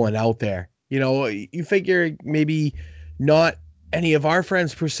getting bowling out there. You know, you figure maybe not any of our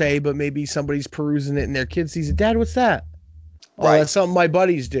friends per se, but maybe somebody's perusing it and their kid sees it. Dad, what's that? Right. Oh, that's something my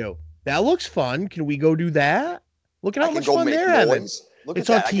buddies do. That looks fun. Can we go do that? Look at how much fun they're having. It's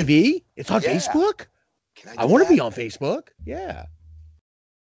on TV. It's on Facebook. I want to be on Facebook. Yeah.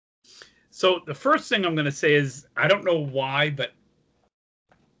 So the first thing I'm going to say is, I don't know why, but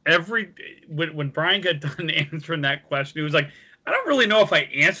when Brian got done answering that question, he was like, I don't really know if I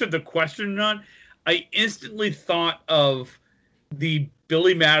answered the question or not. I instantly thought of the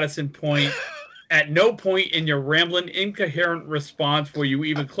Billy Madison point. At no point in your rambling, incoherent response were you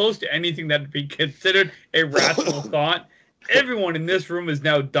even close to anything that would be considered a rational thought. Everyone in this room is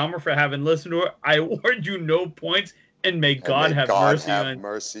now dumber for having listened to it. I award you no points, and may God have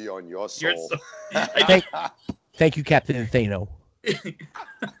mercy on your soul. Thank you, Captain Thano.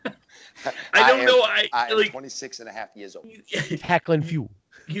 I don't know. I am 26 and a half years old. Heckling fuel.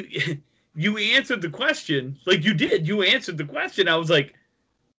 You answered the question. Like you did. You answered the question. I was like,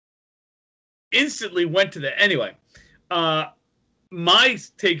 instantly went to the... Anyway, my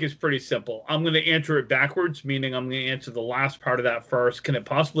take is pretty simple. I'm going to answer it backwards, meaning I'm going to answer the last part of that first. Can it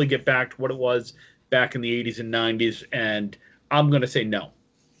possibly get back to what it was back in the 80s and 90s? And I'm going to say no.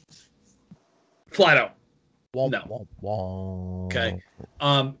 Flat out. No. Okay.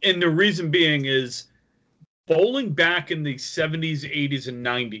 And the reason being is bowling back in the 70s, 80s, and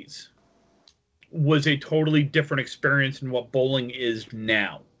 90s was a totally different experience than what bowling is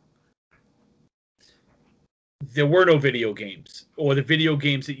now. There were no video games, or the video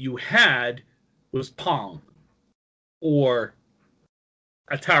games that you had was Pong or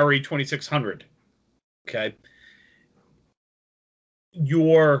Atari 2600. Okay.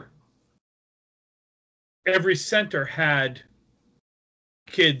 Every center had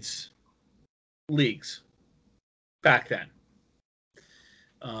kids leagues back then.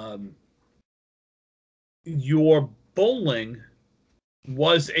 Your bowling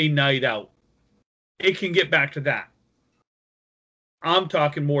was a night out. It can get back to that. I'm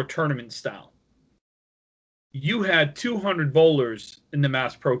talking more tournament style. you had 200 bowlers in the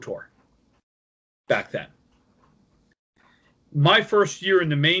Mass Pro Tour back then. My first year in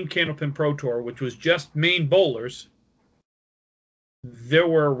the Maine Candlepin Pro Tour, which was just Maine bowlers, there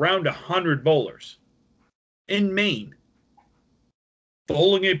were around 100 bowlers in Maine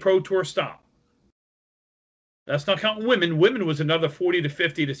bowling a Pro Tour stop. That's not counting women. Women was another 40 to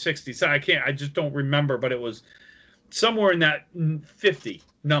 50 to 60. So I just don't remember, but it was somewhere in that 50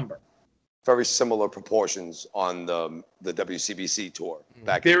 number. Very similar proportions on the WCBC tour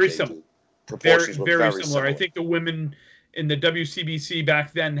back Very in the day, similar. too. Proportions were Very very similar. I think the women in the WCBC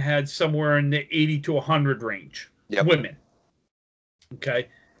back then had somewhere in the 80 to 100 range. Yep. Women. Okay.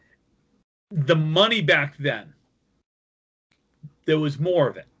 The money back then, there was more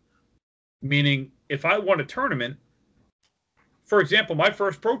of it. Meaning, if I won a tournament, for example, my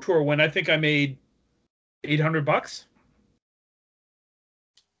first Pro Tour win, I think I made $800,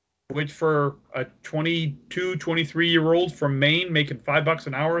 which for a 22, 23-year-old from Maine making $5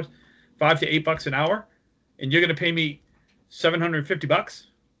 an hour, $5 to $8 an hour, and you're going to pay me $750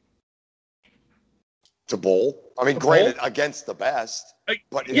 to bowl. I mean, granted, against the best,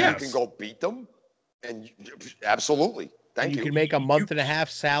 but if yes. you can go beat them, and absolutely, thank you. You can make a month and a half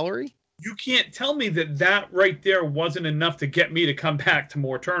salary. You can't tell me that right there wasn't enough to get me to come back to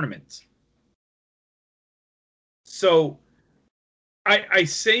more tournaments. So I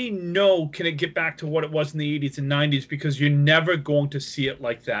say no, can it get back to what it was in the 80s and 90s? Because you're never going to see it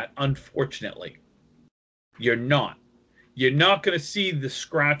like that, unfortunately. You're not. You're not going to see the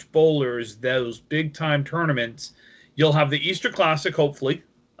scratch bowlers, those big-time tournaments. You'll have the Easter Classic, hopefully,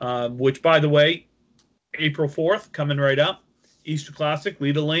 which, by the way, April 4th, coming right up. Easter Classic,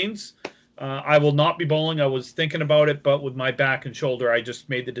 Leda Lanes. I will not be bowling. I was thinking about it, but with my back and shoulder, I just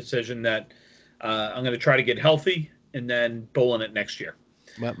made the decision that I'm going to try to get healthy and then bowling it next year.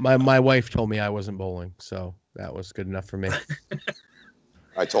 My wife told me I wasn't bowling, so that was good enough for me.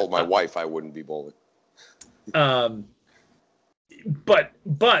 I told my wife I wouldn't be bowling. But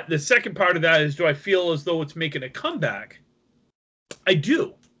the second part of that is, do I feel as though it's making a comeback? I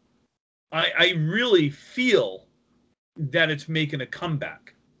do. I really feel that it's making a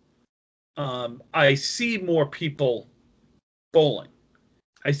comeback. I see more people bowling.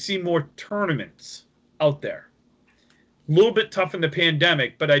 I see more tournaments out there. A little bit tough in the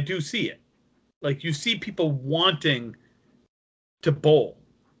pandemic, but I do see it. Like, you see people wanting to bowl.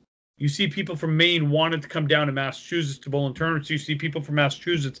 You see people from Maine wanting to come down to Massachusetts to bowl in tournaments. You see people from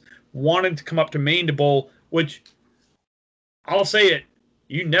Massachusetts wanting to come up to Maine to bowl, which, I'll say it,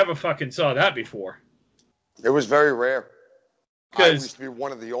 you never fucking saw that before. It was very rare. I used to be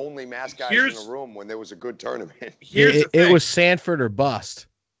one of the only Mass guys in the room when there was a good tournament. It was Sanford or bust.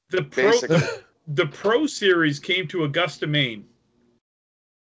 The Pro Series came to Augusta, Maine,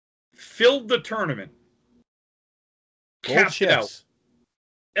 filled the tournament, capped it out.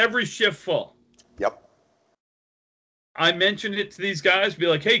 Every shift full. Yep. I mentioned it to these guys, be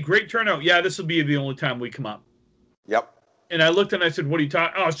like, hey, great turnout. Yeah, this will be the only time we come up. Yep. And I looked and I said, what are you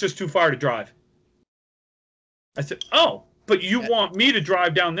talking? Oh, it's just too far to drive. I said, oh, but you want me to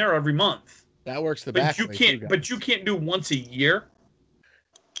drive down there every month. That works the but back you way can't. too, But you can't do once a year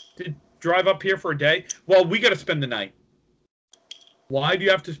to drive up here for a day. Well, we got to spend the night. Why do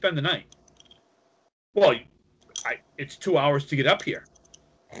you have to spend the night? Well, it's 2 hours to get up here.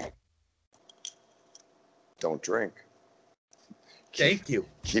 Don't drink. Thank you.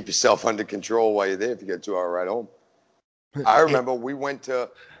 Keep yourself under control while you're there if you get a 2-hour ride home. I remember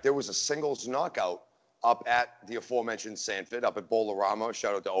there was a singles knockout up at the aforementioned Sanford, up at Bowlerama.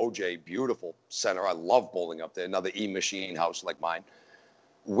 Shout out to OJ, beautiful center. I love bowling up there. Another E-Machine house like mine.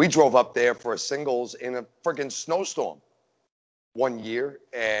 We drove up there for a singles in a friggin' snowstorm one year,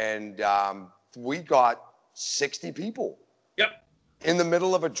 and we got 60 people. Yep. In the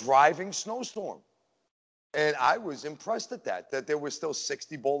middle of a driving snowstorm. And I was impressed at that there were still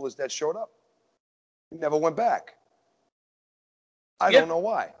 60 bowlers that showed up. We never went back. I don't know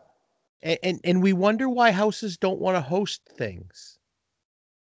why. And we wonder why houses don't want to host things.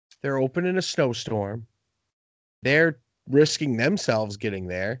 They're open in a snowstorm. They're risking themselves getting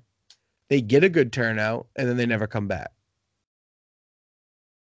there. They get a good turnout, and then they never come back.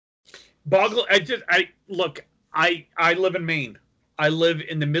 Boggle, I live in Maine. I live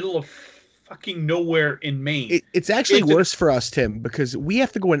in the middle of fucking nowhere in Maine. It's actually worse for us, Tim, because we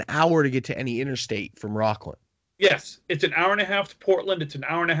have to go an hour to get to any interstate from Rockland. Yes, it's an hour and a half to Portland. It's an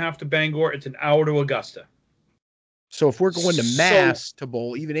hour and a half to Bangor. It's an hour to Augusta. So if we're going to Mass to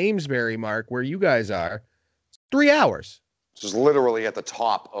bowl, even Amesbury, Mark, where you guys are, 3 hours. This is literally at the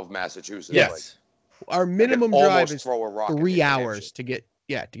top of Massachusetts. Yes. Our minimum drive is throw a rock 3 hours to get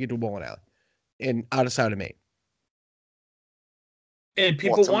to a bowling alley and out of Maine. And Well,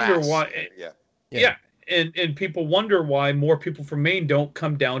 people to wonder mass. why. Yeah. Yeah. And people wonder why more people from Maine don't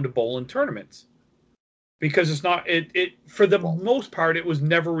come down to bowling tournaments. Because it's not, it for the most part, it was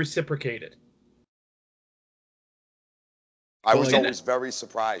never reciprocated. I Well, was like- always very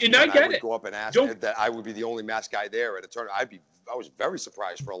surprised And I when get would it. go up and ask Don't- that I would be the only mass guy there at a tournament. I was very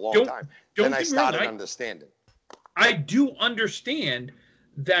surprised for a long Don't- time. don't Then I get me wrong, started understanding. I do understand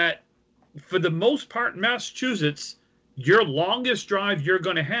that for the most part in Massachusetts, your longest drive you're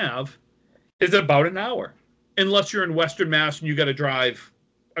going to have is about an hour, unless you're in Western Mass and you got to drive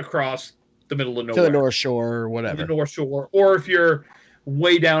across the middle of To nowhere, the North Shore or the whatever. North Shore, or if you're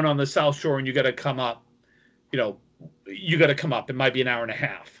way down on the South Shore and you got to come up, you got to come up. It might be an hour and a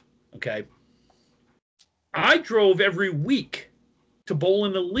half. Okay. I drove every week to bowl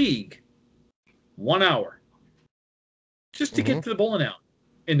in the league, 1 hour, just to get to the bowling alley,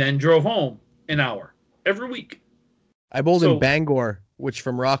 and then drove home an hour every week. I bowled So- in Bangor, which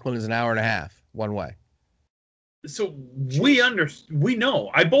from Rockland is an hour and a half one way. So we know.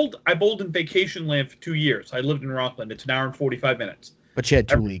 I bowled in vacation land for 2 years. I lived in Rockland. It's an hour and 45 minutes But you had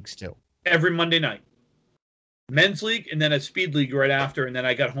two leagues too. every Monday night. Men's league and then a speed league right after, and then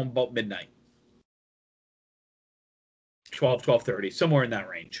I got home about midnight. 12:30, somewhere in that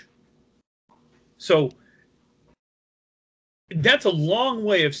range. So that's a long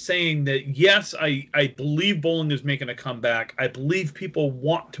way of saying that, yes, I believe bowling is making a comeback. I believe people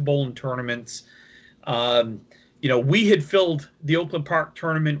want to bowl in tournaments. We had filled the Oakland Park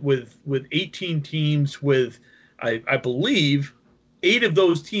tournament with 18 teams, with I believe 8 of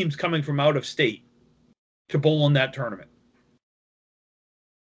those teams coming from out of state to bowl in that tournament.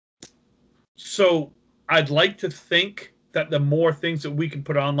 So I'd like to think that the more things that we can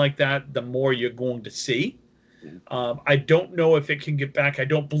put on like that, the more you're going to see. I don't know if it can get back. I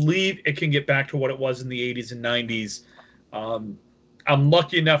don't believe it can get back to what it was in the 80s and 90s. I'm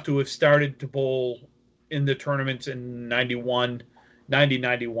lucky enough to have started to bowl in the tournaments in 91.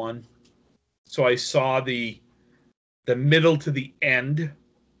 So I saw the middle to the end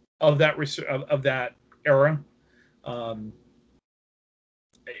of that of that era.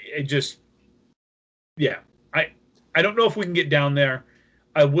 I don't know if we can get down there.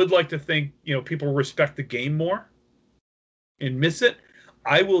 I would like to think, people respect the game more and miss it.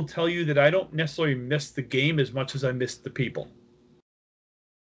 I will tell you that I don't necessarily miss the game as much as I miss the people.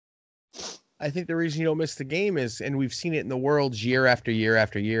 I think the reason you don't miss the game is, and we've seen it in the worlds year after year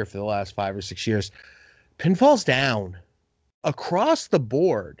after year for the last 5 or 6 years, pinfall's down across the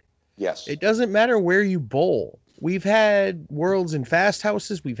board. Yes. It doesn't matter where you bowl. We've had worlds in fast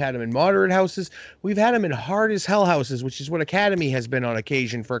houses. We've had them in moderate houses. We've had them in hard as hell houses, which is what Academy has been on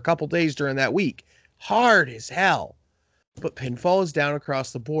occasion for a couple days during that week. Hard as hell. But pinfall is down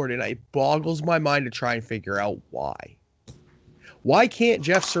across the board, and it boggles my mind to try and figure out why. Why can't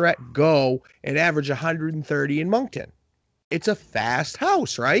Jeff Surratt go and average 130 in Moncton? It's a fast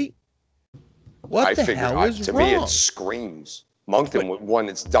house, right? What the hell is to wrong? me, it screams. Moncton, when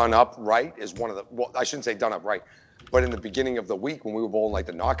it's done up right, is one of the, well, I shouldn't say done up right, but in the beginning of the week when we were bowling like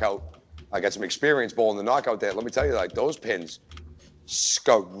the knockout, I got some experience bowling the knockout there. Let me tell you, like those pins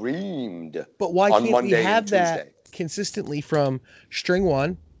screamed. But why on can't Monday we have and that Tuesday. consistently from string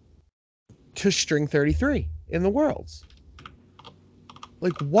 1 to string 33 in the worlds?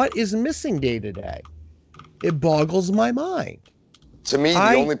 Like, what is missing day to day? It boggles my mind. To me,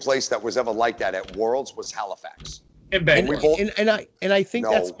 the only place that was ever like that at Worlds was Halifax. And And, Bangor. and I think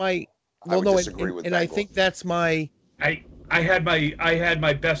that's No, my I would disagree with and I Bangor. think that's my I had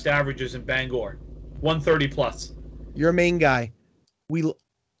my best averages in Bangor, 130 plus. you're a Maine guy. They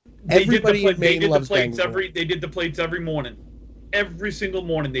Everybody in they Maine did the loves plates Bangor. they did the plates every morning. Every single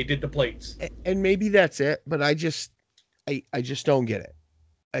morning they did the plates. And maybe that's it, but I just don't get it.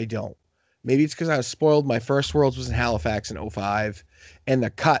 I don't. Maybe it's because I was spoiled. My first Worlds was in Halifax in 05, and the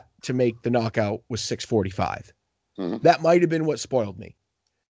cut to make the knockout was 645. Mhm. That might have been what spoiled me.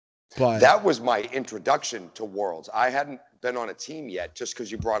 But That was my introduction to Worlds. I hadn't been on a team yet, just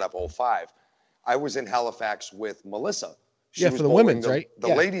because you brought up 05. I was in Halifax with Melissa. She Yeah, was for the bowling women's, right? The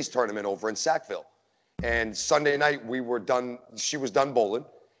Yeah. ladies tournament over in Sackville. And Sunday night we were done. She was done bowling,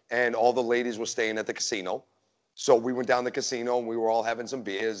 and all the ladies were staying at the casino. So we went down the casino and we were all having some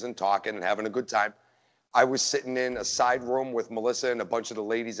beers and talking and having a good time. I was sitting in a side room with Melissa and a bunch of the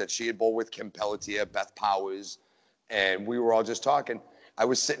ladies that she had bowled with, Kim Pelletier, Beth Powers, and we were all just talking. I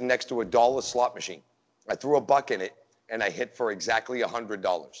was sitting next to a $1 slot machine. I threw a buck in it and I hit for exactly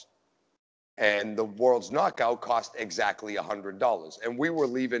 $100. And the World's Knockout cost exactly $100. And we were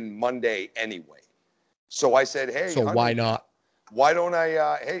leaving Monday anyway. So I said, hey, so honey, why not? why don't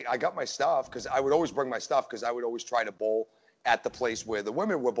I, hey, I got my stuff, because I would always bring my stuff because I would always try to bowl at the place where the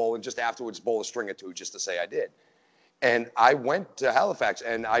women were bowling, just afterwards bowl a string or two just to say I did. And I went to Halifax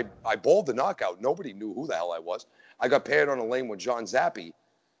and I bowled the knockout. Nobody knew who the hell I was. I got paired on a lane with John Zappi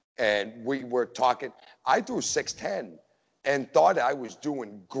and we were talking. I threw 610 and thought I was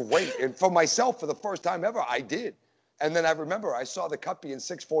doing great. And for myself, for the first time ever, I did. And then I remember I saw the cut being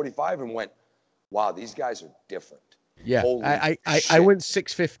 645 and went, wow, these guys are different. Yeah, Holy I shit. went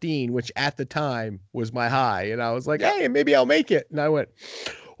 615, which at the time was my high, and I was like, Yeah. hey, maybe I'll make it. And I went,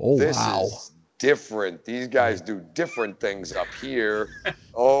 oh, This wow. is different. These guys do different things up here.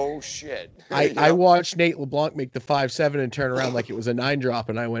 Oh, shit. I watched Nate LeBlanc make the 5-7 and turn around like it was a 9-drop,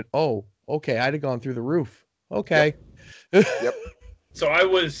 and I went, oh, okay, I'd have gone through the roof. Okay. Yep. So I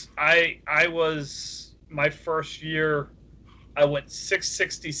was my first year, I went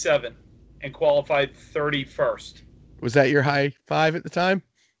 667 and qualified 31st. Was that your high 5 at the time?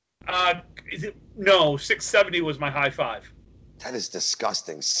 No, 670 was my high 5. That is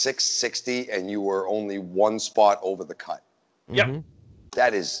disgusting. 660 and you were only one spot over the cut. Yep. Mhm.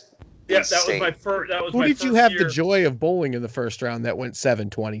 That is Yeah, insane. that was my first. That was Who my did you first have year. the joy of bowling in the first round that went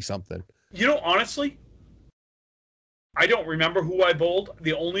 720 something? You know, honestly, I don't remember who I bowled.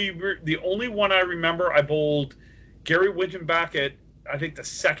 The only one I remember, I bowled Gary Winton back at, I think, the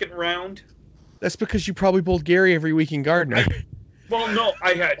second round. That's because you probably bowled Gary every week in Gardner. Well, no,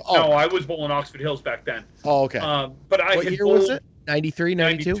 I was bowling Oxford Hills back then. Oh, okay. But I What had year bowled was it? 93,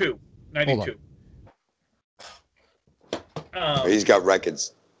 92? 92. He's got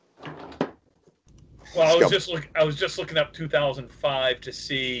records. Well, I was just looking up 2005 to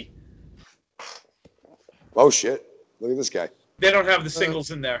see. Oh, shit. Look at this guy. They don't have the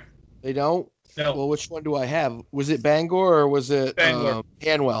singles in there. They don't? No, Well, which one do I have? Was it Bangor or was it Bangor.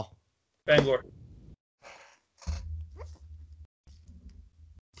 Hanwell? Bangor.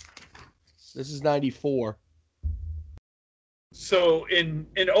 This is 94. So in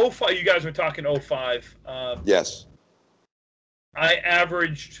 05, you guys were talking 05. Yes. I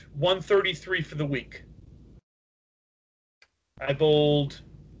averaged 133 for the week. I bowled.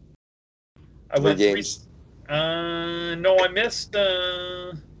 I Three went games. No, I missed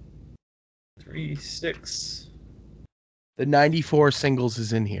 3, 6. The 94 singles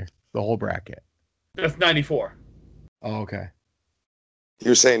is in here, the whole bracket. That's 94. Oh, okay.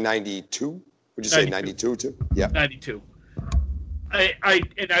 You were saying 92? Would you say 92. 92 too? Yeah. 92.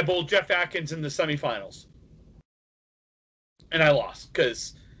 I bowled Jeff Atkins in the semifinals, and I lost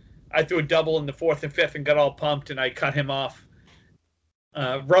because I threw a double in the 4th and 5th and got all pumped, and I cut him off.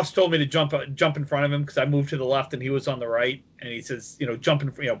 Russ told me to jump in front of him because I moved to the left and he was on the right, and he says, jump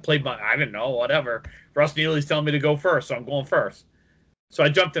in, play my. I didn't know, whatever. Russ Neely's telling me to go first, so I'm going first. So I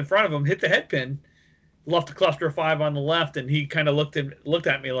jumped in front of him, hit the head pin, left a cluster of 5 on the left, and he kind of looked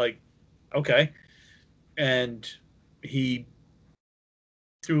at me like, okay, and he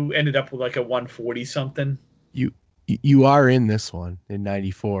ended up with like a 140 something. You are in this one in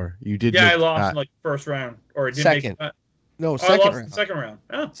 94. You did. Yeah, make I lost the in like first round, or it didn't second. make. No, I second lost round. the second round.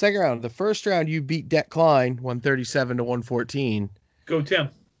 Oh, Second round. The first round you beat Det Klein 137 to 114, go Tim.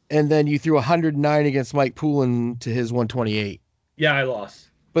 and then you threw 109 against Mike Poulin to his 128. Yeah, I lost.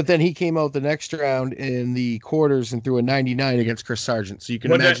 But then he came out the next round in the quarters and threw a 99 against Chris Sargent. So you can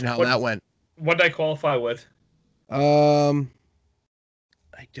What did imagine how that went. What did I qualify with?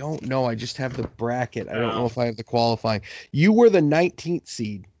 I don't know. I just have the bracket. I don't know Oh. if I have the qualifying. You were the 19th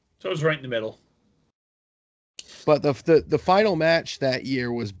seed, So it was right in the middle. but the final match that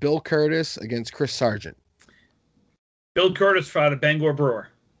year was Bill Curtis against Chris Sargent. Bill Curtis fought a Bangor Brewer.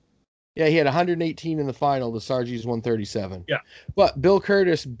 Yeah, he had 118 in the final. The Sargi's 137. Yeah. But Bill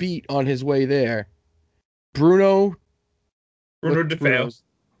Curtis beat on his way there Bruno Bruno what's DeFeo. Bruno's?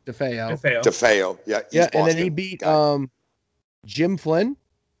 DeFeo. DeFeo. Yeah. East Yeah, and then he Boston beat guy. Jim Flynn.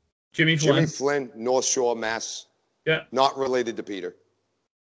 Jimmy Flynn. Jimmy Flynn, North Shore, Mass. Yeah. Not related to Peter.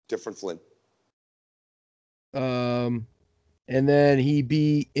 Different Flynn. And then he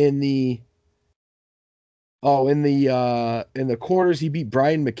beat in the quarters he beat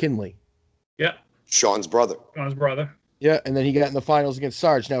Brian McKinley. Yeah, Sean's brother. John's brother. Yeah, and then he got in the finals against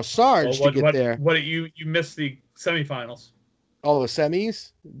Sarge. Now Sarge to get there. What you missed the semifinals? Oh, the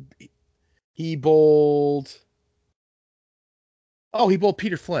semis. He bowled. Oh, he bowled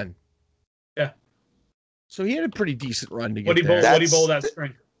Peter Flynn. Yeah. So he had a pretty decent run to get What he there. bowled? What he That's- bowled that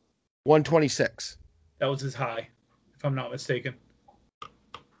spring? 126. That was his high, if I'm not mistaken.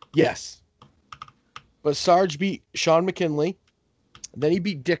 Yes. But Sarge beat Sean McKinley. Then he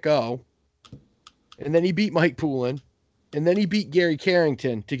beat Dick O. And then he beat Mike Poulin. And then he beat Gary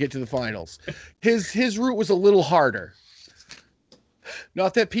Carrington to get to the finals. His route was a little harder.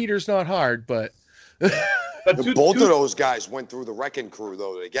 Not that Peter's not hard, but But Both of those guys went through the wrecking crew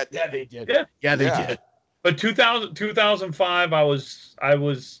though to get there. Yeah, they did. Yeah. Yeah, they Yeah. did. But 2005, that was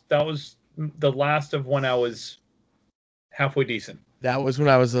the last of when I was halfway decent. That was when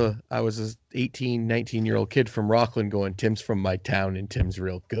I was a 18, 19-year-old kid from Rockland going, Tim's from my town and Tim's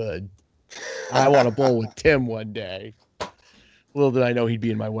real good. I want to bowl with Tim one day. Little did I know he'd be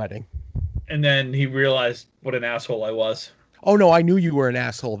in my wedding. And then he realized what an asshole I was. Oh no, I knew you were an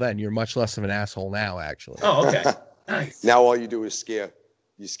asshole then. You're much less of an asshole now, actually. Oh, okay. Nice. Now all you do is scare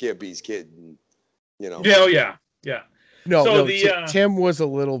B's kid, and, you know. Yeah, oh, yeah. No, So no. the, Tim was a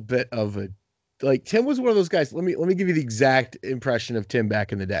little bit of a Tim was one of those guys. Let me give you the exact impression of Tim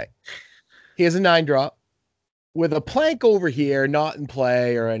back in the day. He has a 9-drop with a plank over here, not in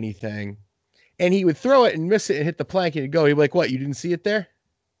play or anything, and he would throw it and miss it and hit the plank and it'd go. He'd be like, "What? You didn't see it there?"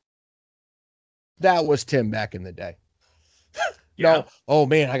 That was Tim back in the day. Yeah. No, oh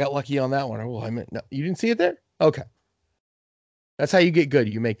man, I got lucky on that one. Oh, I meant no, you didn't see it there. Okay, that's how you get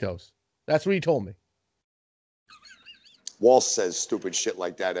good. You make those. That's what he told me. Walsh says stupid shit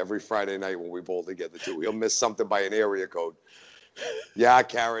like that every Friday night when we bowl together too. He'll miss something by an area code. Yeah,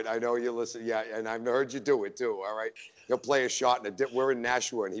 Carrot, I know you listen. Yeah, and I've heard you do it too. All right, he'll play a shot we're in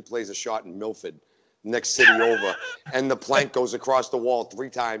Nashua and he plays a shot in Milford, next city over, and the plank goes across the wall 3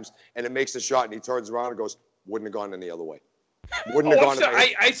 times and it makes a shot and he turns around and goes, "Wouldn't have gone any other way. Wouldn't have Oh, gone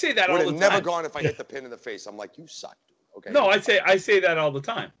if I say that all would the have time. never gone if I hit the pin in the face." I'm like, "You suck, dude." Okay. No, I say that all the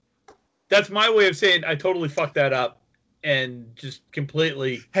time. That's my way of saying I totally fucked that up and just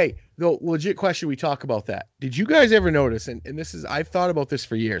completely. Hey, the legit question, we talk about that. Did you guys ever notice, and this is, I've thought about this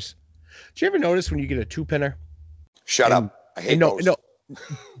for years. Did you ever notice when you get a 2-pinner? Shut up. I hate those. No,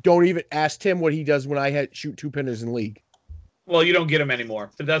 don't even ask Tim what he does when I shoot 2-pinners in league. Well, you don't get them anymore,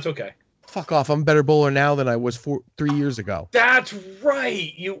 but that's okay. Fuck off. I'm a better bowler now than I was 3 years ago. That's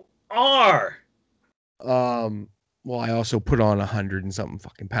right. You are. Well, I also put on 100 and something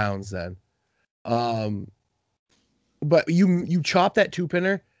fucking pounds then. But you chop that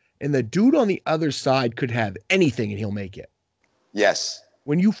 2-pinner and the dude on the other side could have anything and he'll make it. Yes.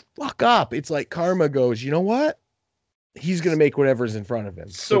 When you fuck up, it's like karma goes, you know what? He's going to make whatever's in front of him.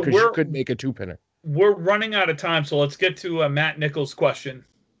 So because you could make a 2-pinner. We're running out of time, so let's get to Matt Nichols' question,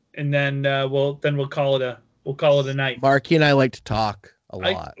 and then we'll call it a night. Marky and I like to talk a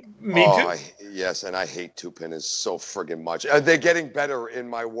lot. Me too. Yes, and I hate 2-pinners so friggin' much. They're getting better in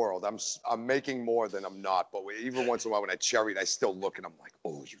my world. I'm making more than I'm not, but even once in a while when I cherry, I still look and I'm like,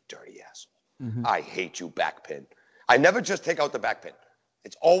 "Oh, you dirty asshole. Mm-hmm. I hate you, back pin." I never just take out the back pin.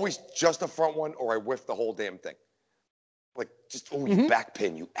 It's always just the front one or I whiff the whole damn thing. Like, just, "Oh, you back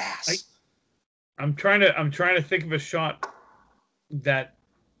pin, you ass." I'm trying to think of a shot that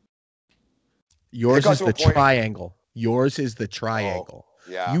Yours got is to the a point- triangle. Yours is the triangle.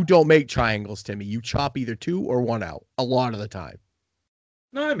 Yeah. You don't make triangles, Timmy. You chop either 2 or 1 out a lot of the time.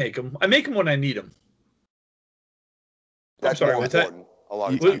 no, I make them. I make them when I need them. That's sorry, more what's that? important. A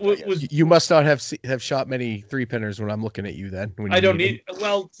lot of Was- times, I guess. You must not have shot many 3-pinners when I'm looking at you then. When I you don't them. need.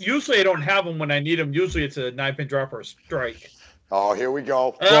 Well, usually I don't have them when I need them. Usually it's a 9-pin drop or a strike. Oh, here we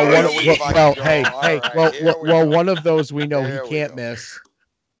go. Well, Here one- we well, fucking Well, go. hey, All hey, right, here we well, go. one of those we know Here he we can't go. miss.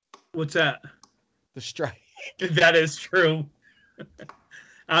 What's that? The strike. That is true.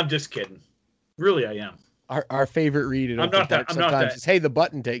 I'm just kidding. Really, I am. Our favorite read at I'm Open not that- Park I'm not sometimes that. is, hey, the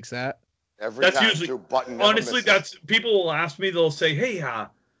button takes that. Every That's time usually- to button never Honestly, misses. that's people will ask me. They'll say, "Hey, how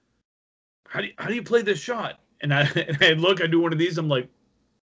do you play this shot?" And I look. I do one of these. I'm like,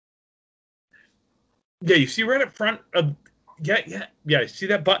 "Yeah, you see right up front of yeah. You see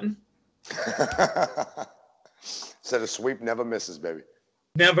that button? Said a sweep never misses, baby.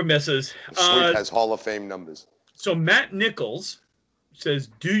 Never misses." A sweep has Hall of Fame numbers. So Matt Nichols says,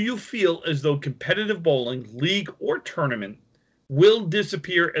 "Do you feel as though competitive bowling, league or tournament, will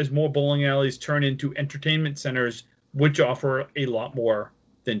disappear as more bowling alleys turn into entertainment centers, which offer a lot more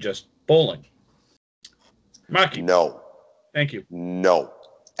than just bowling?" Marky, No. thank you. No,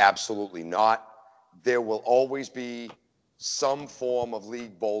 absolutely not. There will always be some form of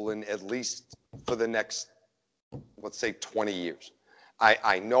league bowling, at least for the next, let's say, 20 years.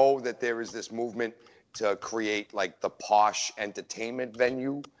 I know that there is this movement to create like the posh entertainment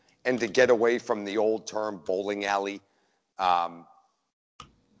venue and to get away from the old term bowling alley. I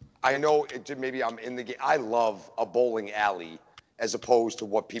know maybe I'm in the game. I love a bowling alley as opposed to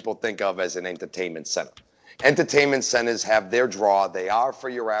what people think of as an entertainment center. Entertainment centers have their draw. They are for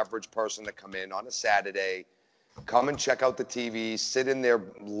your average person to come in on a Saturday, come and check out the TV, sit in their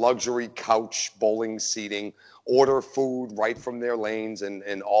luxury couch bowling seating, order food right from their lanes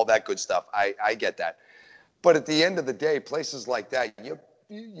and all that good stuff. I get that. But at the end of the day, places like that,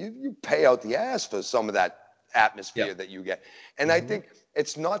 you pay out the ass for some of that atmosphere Yep. that you get. And I Mhm. think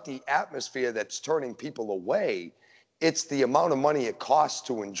it's not the atmosphere that's turning people away. It's the amount of money it costs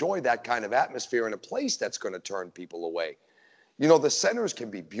to enjoy that kind of atmosphere in a place that's going to turn people away. You know, the centers can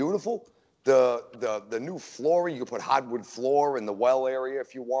be beautiful. The new flooring, you can put hardwood floor in the well area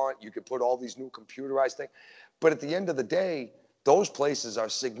if you want. You could put all these new computerized things. But at the end of the day, those places are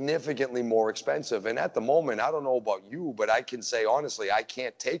significantly more expensive. And at the moment, I don't know about you, but I can say honestly, I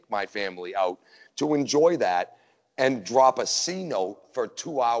can't take my family out to enjoy that and drop a C note for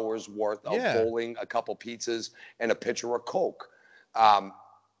 2 hours worth of Yeah. bowling, a couple pizzas, and a pitcher of Coke. Um,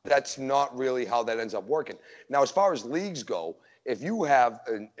 that's not really how that ends up working. Now, as far as leagues go, if you have,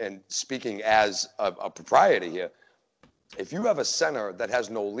 and speaking as a proprietor here, if you have a center that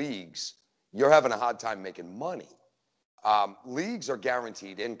has no leagues, you're having a hard time making money. Leagues are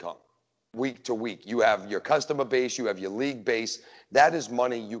guaranteed income week to week. You have your customer base, you have your league base. That is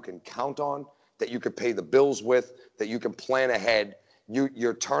money you can count on, that you can pay the bills with, that you can plan ahead.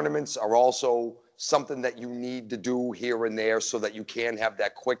 Your tournaments are also something that you need to do here and there so that you can have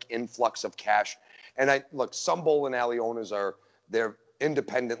that quick influx of cash. And look, some bowling alley owners they're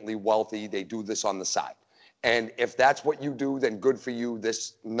independently wealthy. They do this on the side. And if that's what you do, then good for you.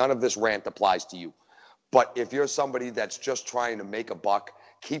 None of this rant applies to you. But if you're somebody that's just trying to make a buck,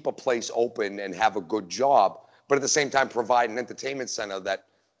 keep a place open and have a good job, but at the same time provide an entertainment center that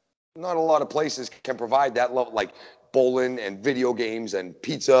not a lot of places can provide that level, like bowling and video games and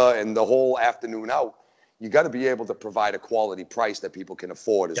pizza and the whole afternoon out. You got to be able to provide a quality price that people can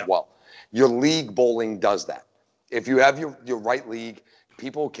afford as Yep. well. Your league bowling does that. If you have your right league,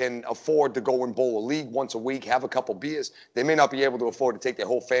 people can afford to go and bowl a league once a week, have a couple beers. They may not be able to afford to take their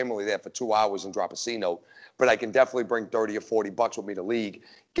whole family there for 2 hours and drop a C note, but I can definitely bring 30 or 40 bucks with me to league,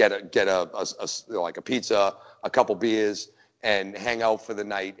 get like a pizza, a couple beers, and hang out for the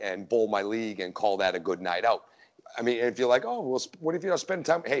night and bowl my league and call that a good night out. I mean, if you're like, oh, well, what if you don't spend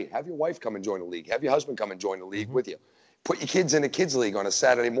time? Hey, have your wife come and join the league. Have your husband come and join the league with you. Put your kids in a kids league on a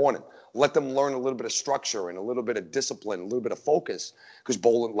Saturday morning. Let them learn a little bit of structure and a little bit of discipline, a little bit of focus. Because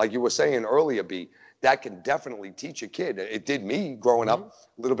bowling, like you were saying earlier, B, that can definitely teach a kid. It did me growing up.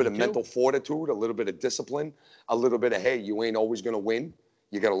 A little bit of mental fortitude, a little bit of discipline, a little bit of, hey, you ain't always going to win.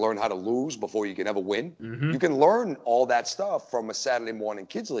 You got to learn how to lose before you can ever win. You can learn all that stuff from a Saturday morning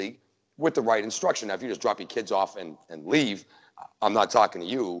kids league with the right instruction. Now, if you just drop your kids off and leave, I'm not talking to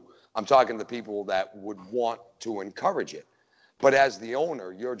you. I'm talking to the people that would want to encourage it. But as the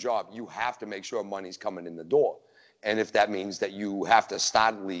owner, your job, you have to make sure money's coming in the door. And if that means that you have to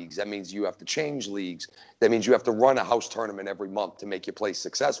start leagues, that means you have to change leagues, that means you have to run a house tournament every month to make your place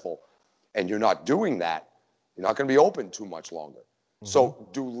successful, and you're not doing that, you're not going to be open too much longer. So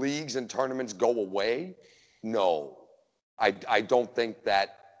do leagues and tournaments go away? No. I don't think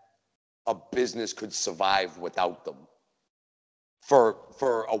that a business could survive without them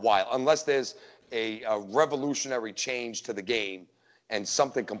for a while, unless there's a revolutionary change to the game and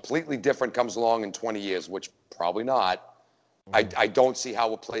something completely different comes along in 20 years, which probably not. I don't see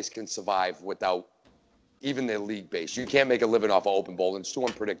how a place can survive without even their league base. You can't make a living off of open bowling. It's too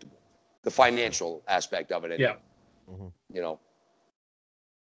unpredictable. The financial aspect of it, Yeah. you know.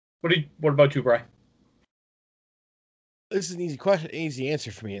 What about you, Bri? This is an easy question, easy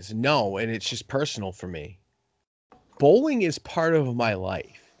answer for me. It's no, and it's just personal for me. Bowling is part of my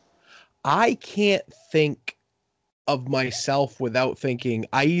life. I can't think of myself without thinking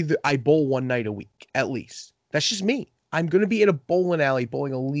I bowl one night a week at least. That's just me. I'm going to be at a bowling alley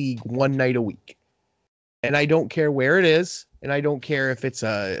bowling a league one night a week. And I don't care where it is, and I don't care if it's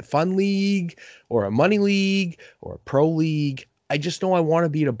a fun league or a money league or a pro league. I just know I want to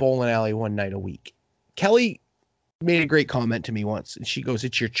be at a bowling alley one night a week. Kelly made a great comment to me once, and she goes,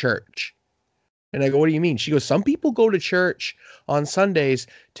 "It's your church." And I go, "What do you mean?" She goes, "Some people go to church on Sundays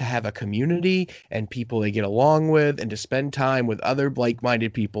to have a community and people they get along with and to spend time with other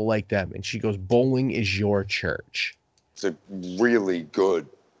like-minded people like them." And she goes, "Bowling is your church." It's a really good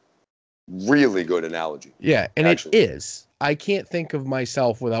analogy. Yeah, and actually. it is. I can't think of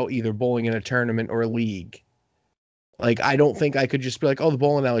myself without either bowling in a tournament or a league. Like, I don't think I could just be like, "Oh, the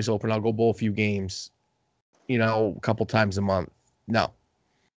bowling alley's open. I'll go bowl a few games, a couple times a month." No.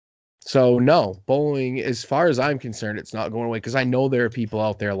 So, no, bowling, as far as I'm concerned, it's not going away because I know there are people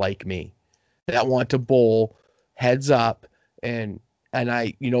out there like me that want to bowl heads up and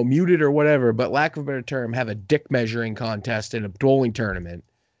I, muted or whatever, but lack of a better term, have a dick measuring contest in a bowling tournament.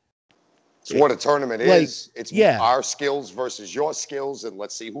 It's what a tournament is. It's our skills versus your skills, and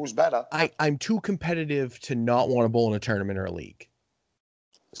let's see who's better. I'm too competitive to not want to bowl in a tournament or a league.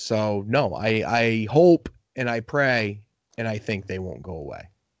 So, no, I hope and I pray and I think they won't go away.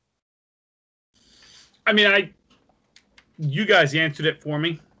 I mean, you guys answered it for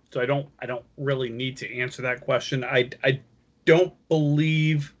me, so I don't really need to answer that question. I don't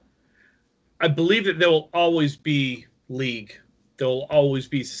believe. I believe that there will always be league. There will always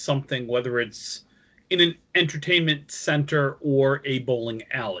be something, whether it's in an entertainment center or a bowling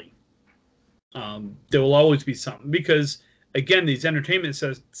alley. There will always be something because, again, these entertainment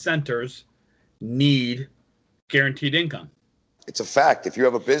centers need guaranteed income. It's a fact. If you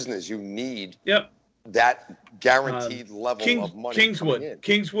have a business, you need that guaranteed level of money.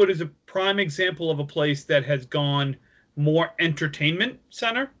 Kingswood is a prime example of a place that has gone more entertainment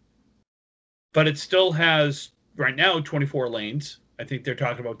center, but it still has right now 24 lanes. I think they're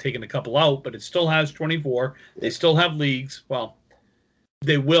talking about taking a couple out, but it still has 24. They still have leagues. Well,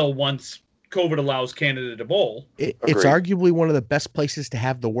 they will once COVID allows Canada to bowl. It's arguably one of the best places to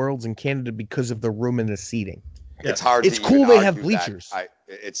have the Worlds in Canada because of the room and the seating. It's hard. It's cool they have bleachers.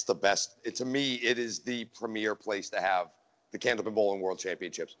 It's the best. To me, it is the premier place to have the Canada Bowling World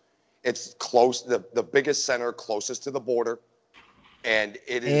Championships. It's close, the biggest center closest to the border, and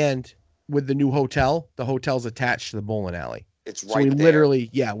it is. And with the new hotel, the hotel's attached to the bowling alley. It's right. So we there. literally,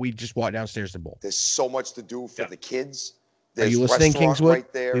 we just walk downstairs to bowl. There's so much to do for the kids. Are you listening, Kingswood?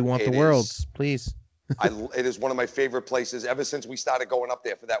 Right there. We want the Worlds, please. It is one of my favorite places ever since we started going up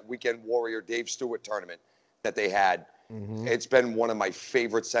there for that Weekend Warrior Dave Stewart tournament that they had. Mm-hmm. It's been one of my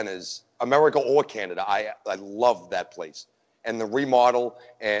favorite centers, America or Canada. I love that place. And the remodel,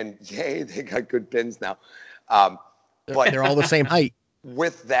 and they got good pins now. But they're all the same height.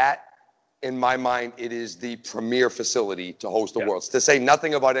 With that, in my mind, it is the premier facility to host the Worlds. To say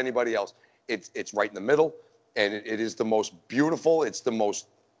nothing about anybody else, it's right in the middle, and it is the most beautiful. It's the most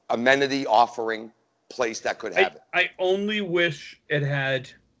amenity offering place that could have it. I only wish it had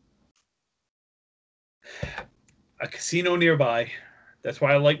a casino nearby. That's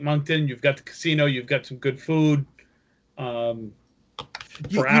why I like Moncton. You've got the casino. You've got some good food. You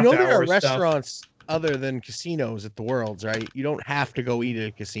know there are restaurants other than casinos at the Worlds, right? You don't have to go eat at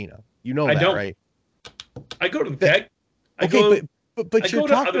a casino. You know that, right? I go to the Keg. But you're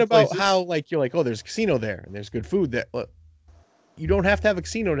talking about how you're like, oh, there's a casino there and there's good food there. Look, you don't have to have a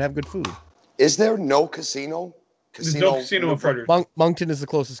casino to have good food. Is there no casino? There's no casino in Fredericton. Moncton is the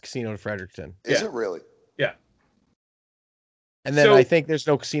closest casino to Fredericton. Is it really? Yeah. And then I think there's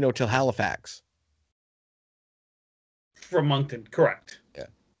no casino till Halifax. From Moncton, correct. Yeah.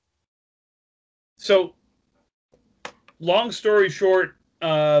 So, long story short,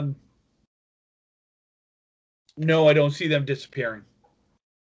 no, I don't see them disappearing.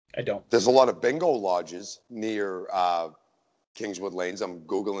 I don't. There's a lot of bingo lodges near Kingswood Lanes. I'm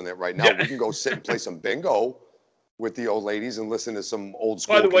Googling it right now. Yeah. We can go sit and play some bingo with the old ladies and listen to some old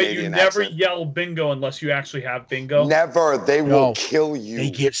school Canadian accent. By the way, you never yell bingo unless you actually have bingo. Never. They will kill you. They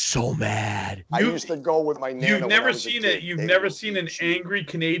get so mad. I used to go with my nana. You've never seen it. You've never seen an angry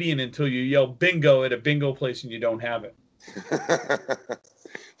Canadian until you yell bingo at a bingo place and you don't have it.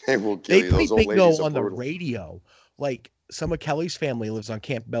 They will kill you. They play bingo on the radio. Like, some of Kelly's family lives on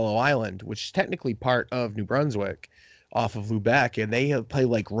Campbello Island, which is technically part of New Brunswick, off of Lubec, and they play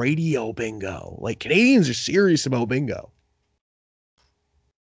like radio bingo. Like, Canadians are serious about bingo.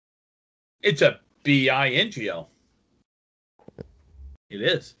 It's a bingo. It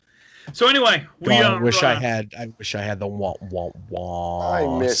is. So anyway, I wish I had the wah.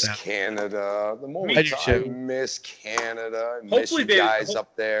 I miss Canada. I miss Canada. I miss you guys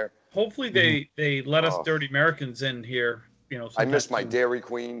up there. Hopefully they let us dirty Americans in here. I miss my Dairy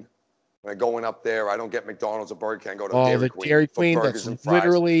Queen. When I going up there, I don't get McDonald's or Burger King. I go to Dairy Queen. Dairy Queen that's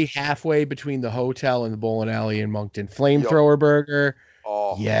literally halfway between the hotel and the bowling alley in Moncton. Flamethrower burger.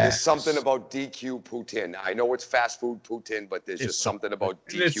 Oh, yes. There's something about DQ poutine. I know it's fast food poutine, but there's just something about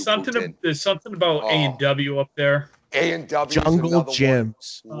DQ poutine. There's something about A&W up there. A&W. Jungle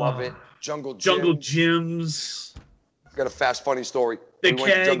Gyms. Love it. Jungle Gyms. Got a fast, funny story. The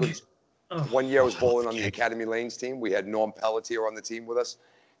Keg. One year I was bowling on the Academy Lanes team. We had Norm Pelletier on the team with us.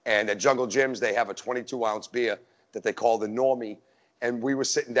 And at Jungle Gyms, they have a 22-ounce beer that they call the Normie. And we were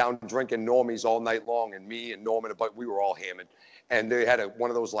sitting down drinking Normies all night long. And me and Norman, we were all hammered. And they had one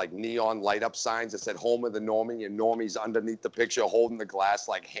of those like neon light-up signs that said "Home of the Normie," and Normie's underneath the picture holding the glass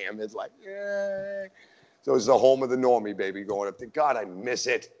like hammered, like, yeah. So it's the home of the Normie, baby, going up there. God, I miss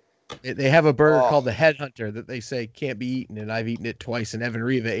it. They have a burger called the Headhunter that they say can't be eaten, and I've eaten it twice, and Evan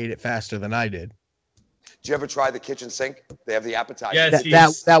Riva ate it faster than I did. Did you ever try the kitchen sink? They have the appetizer.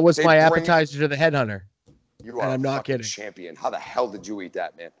 Yes, that was my appetizer to the Headhunter. You are I'm not kidding. Champion. How the hell did you eat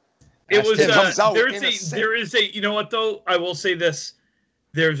that, man? It was there is a you know what though? I will say this.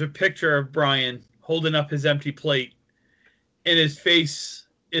 There's a picture of Brian holding up his empty plate, and his face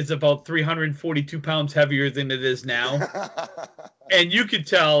is about 342 pounds heavier than it is now, and you could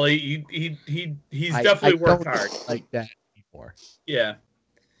tell he's definitely worked don't hard. like that anymore. Yeah.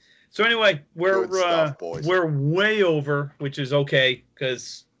 So anyway, we're Good stuff, boys. we're way over, which is okay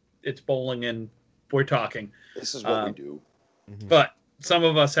because it's bowling and we're talking. This is what we do. But some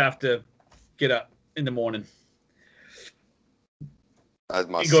of us have to get up in the morning That's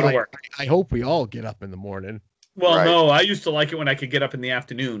my and go to son. work. I hope we all get up in the morning. Well, Right. no, I used to like it when I could get up in the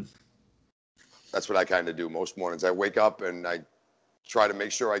afternoon. That's what I kind of do most mornings. I wake up and I try to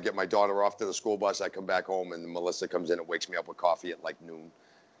make sure I get my daughter off to the school bus. I come back home and Melissa comes in and wakes me up with coffee at like noon.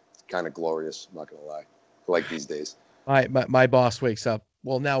 It's kind of glorious. I'm not going to lie. I like these days. My boss wakes up.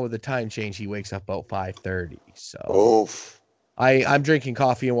 Well, now with the time change, he wakes up about 5:30. So Oof. I'm drinking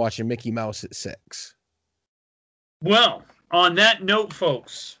coffee and watching Mickey Mouse at 6. Well, on that note,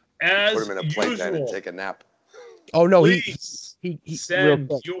 folks, as Put him in a playpen and usual, take a nap. Oh no, please he real send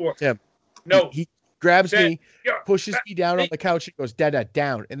quick, your Tim, no. he grabs send me, your- pushes me down on the couch, and goes, "Dada,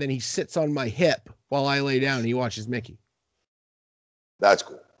 down," and then he sits on my hip while I lay down and he watches Mickey. That's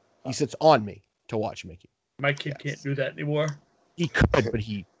cool. He sits on me to watch Mickey. My kid can't do that anymore. He could, but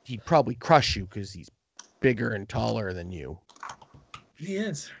he'd probably crush you because he's bigger and taller than you. He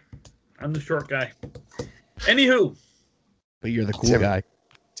is. I'm the short guy. Anywho, But you're the cool Tim. guy.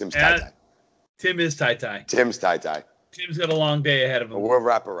 Tim's And- tie-tie. Tim is tie-tie. Tim's tie-tie. Tim's got a long day ahead of But him. we'll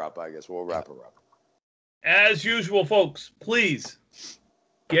wrap her up, I guess. We'll wrap her up. As usual, folks, please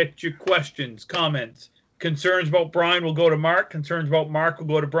get your questions, comments, concerns about Brian will go to Mark. Concerns about Mark will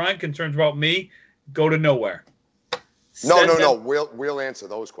go to Brian. Concerns about me go to nowhere. No. Send them- We'll answer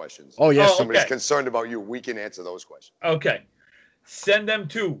those questions. Oh yes, Oh, If somebody's okay. concerned about you, we can answer those questions. Okay. Send them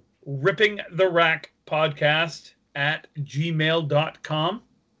to rippingtherackpodcast@gmail.com.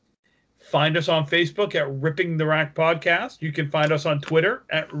 Find us on Facebook at Ripping the Rack Podcast. You can find us on Twitter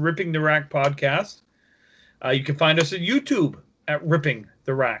at Ripping the Rack Podcast. You can find us on YouTube at Ripping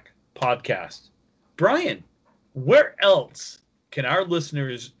the Rack Podcast. Brian, where else can our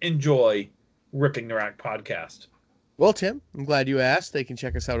listeners enjoy Ripping the Rack Podcast? Well, Tim, I'm glad you asked. They can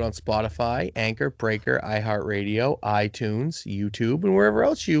check us out on Spotify, Anchor, Breaker, iHeartRadio, iTunes, YouTube, and wherever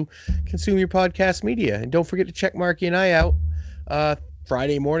else you consume your podcast media. And don't forget to check Marky and I out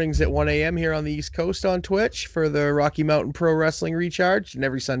Friday mornings at 1 a.m. here on the East Coast on Twitch for the Rocky Mountain Pro Wrestling Recharge, and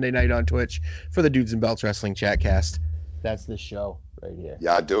every Sunday night on Twitch for the Dudes and Belts Wrestling Chatcast. That's the show right here.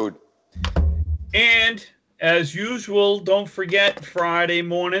 Yeah, dude. And as usual, don't forget Friday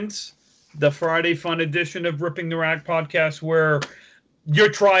mornings, the Friday Fun edition of Ripping the Rack Podcast, where your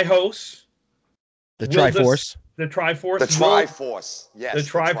tri-hosts, The Will Triforce. the Triforce, The Triforce. Yes. the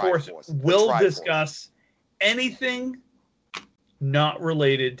Triforce The will Triforce. discuss anything not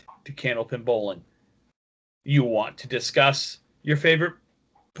related to Candlepin Bowling. You want to discuss your favorite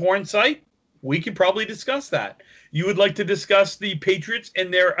porn site? We could probably discuss that. You would like to discuss the Patriots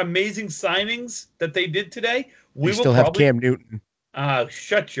and their amazing signings that they did today? We will still have probably Cam Newton.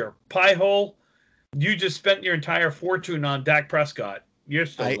 shut your pie hole. You just spent your entire fortune on Dak Prescott. You're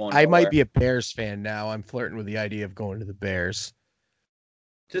still going I might nowhere. be a Bears fan now. I'm flirting with the idea of going to the Bears.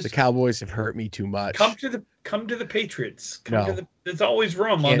 Just The Cowboys have hurt me too much. come to the Patriots. No. There's always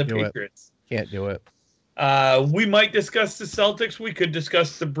room on Can't the do it. Patriots. Can't do it. We might discuss the Celtics. We could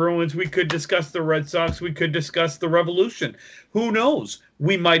discuss the Bruins. We could discuss the Red Sox. We could discuss the Revolution. Who knows?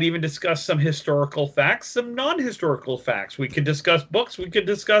 We might even discuss some historical facts, some non-historical facts. We could discuss books. We could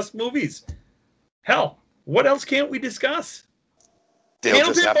discuss movies. Hell, what else can't we discuss? They'll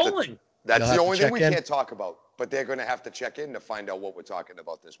just Candlepin have to, Bowling. that's They'll the have to only thing check we in. can't talk about. But they're going to have to check in to find out what we're talking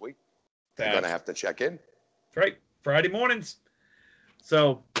about this week. They're That's going to have to check in. right. Friday mornings.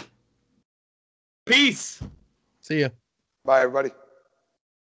 So, peace. See ya. Bye, everybody.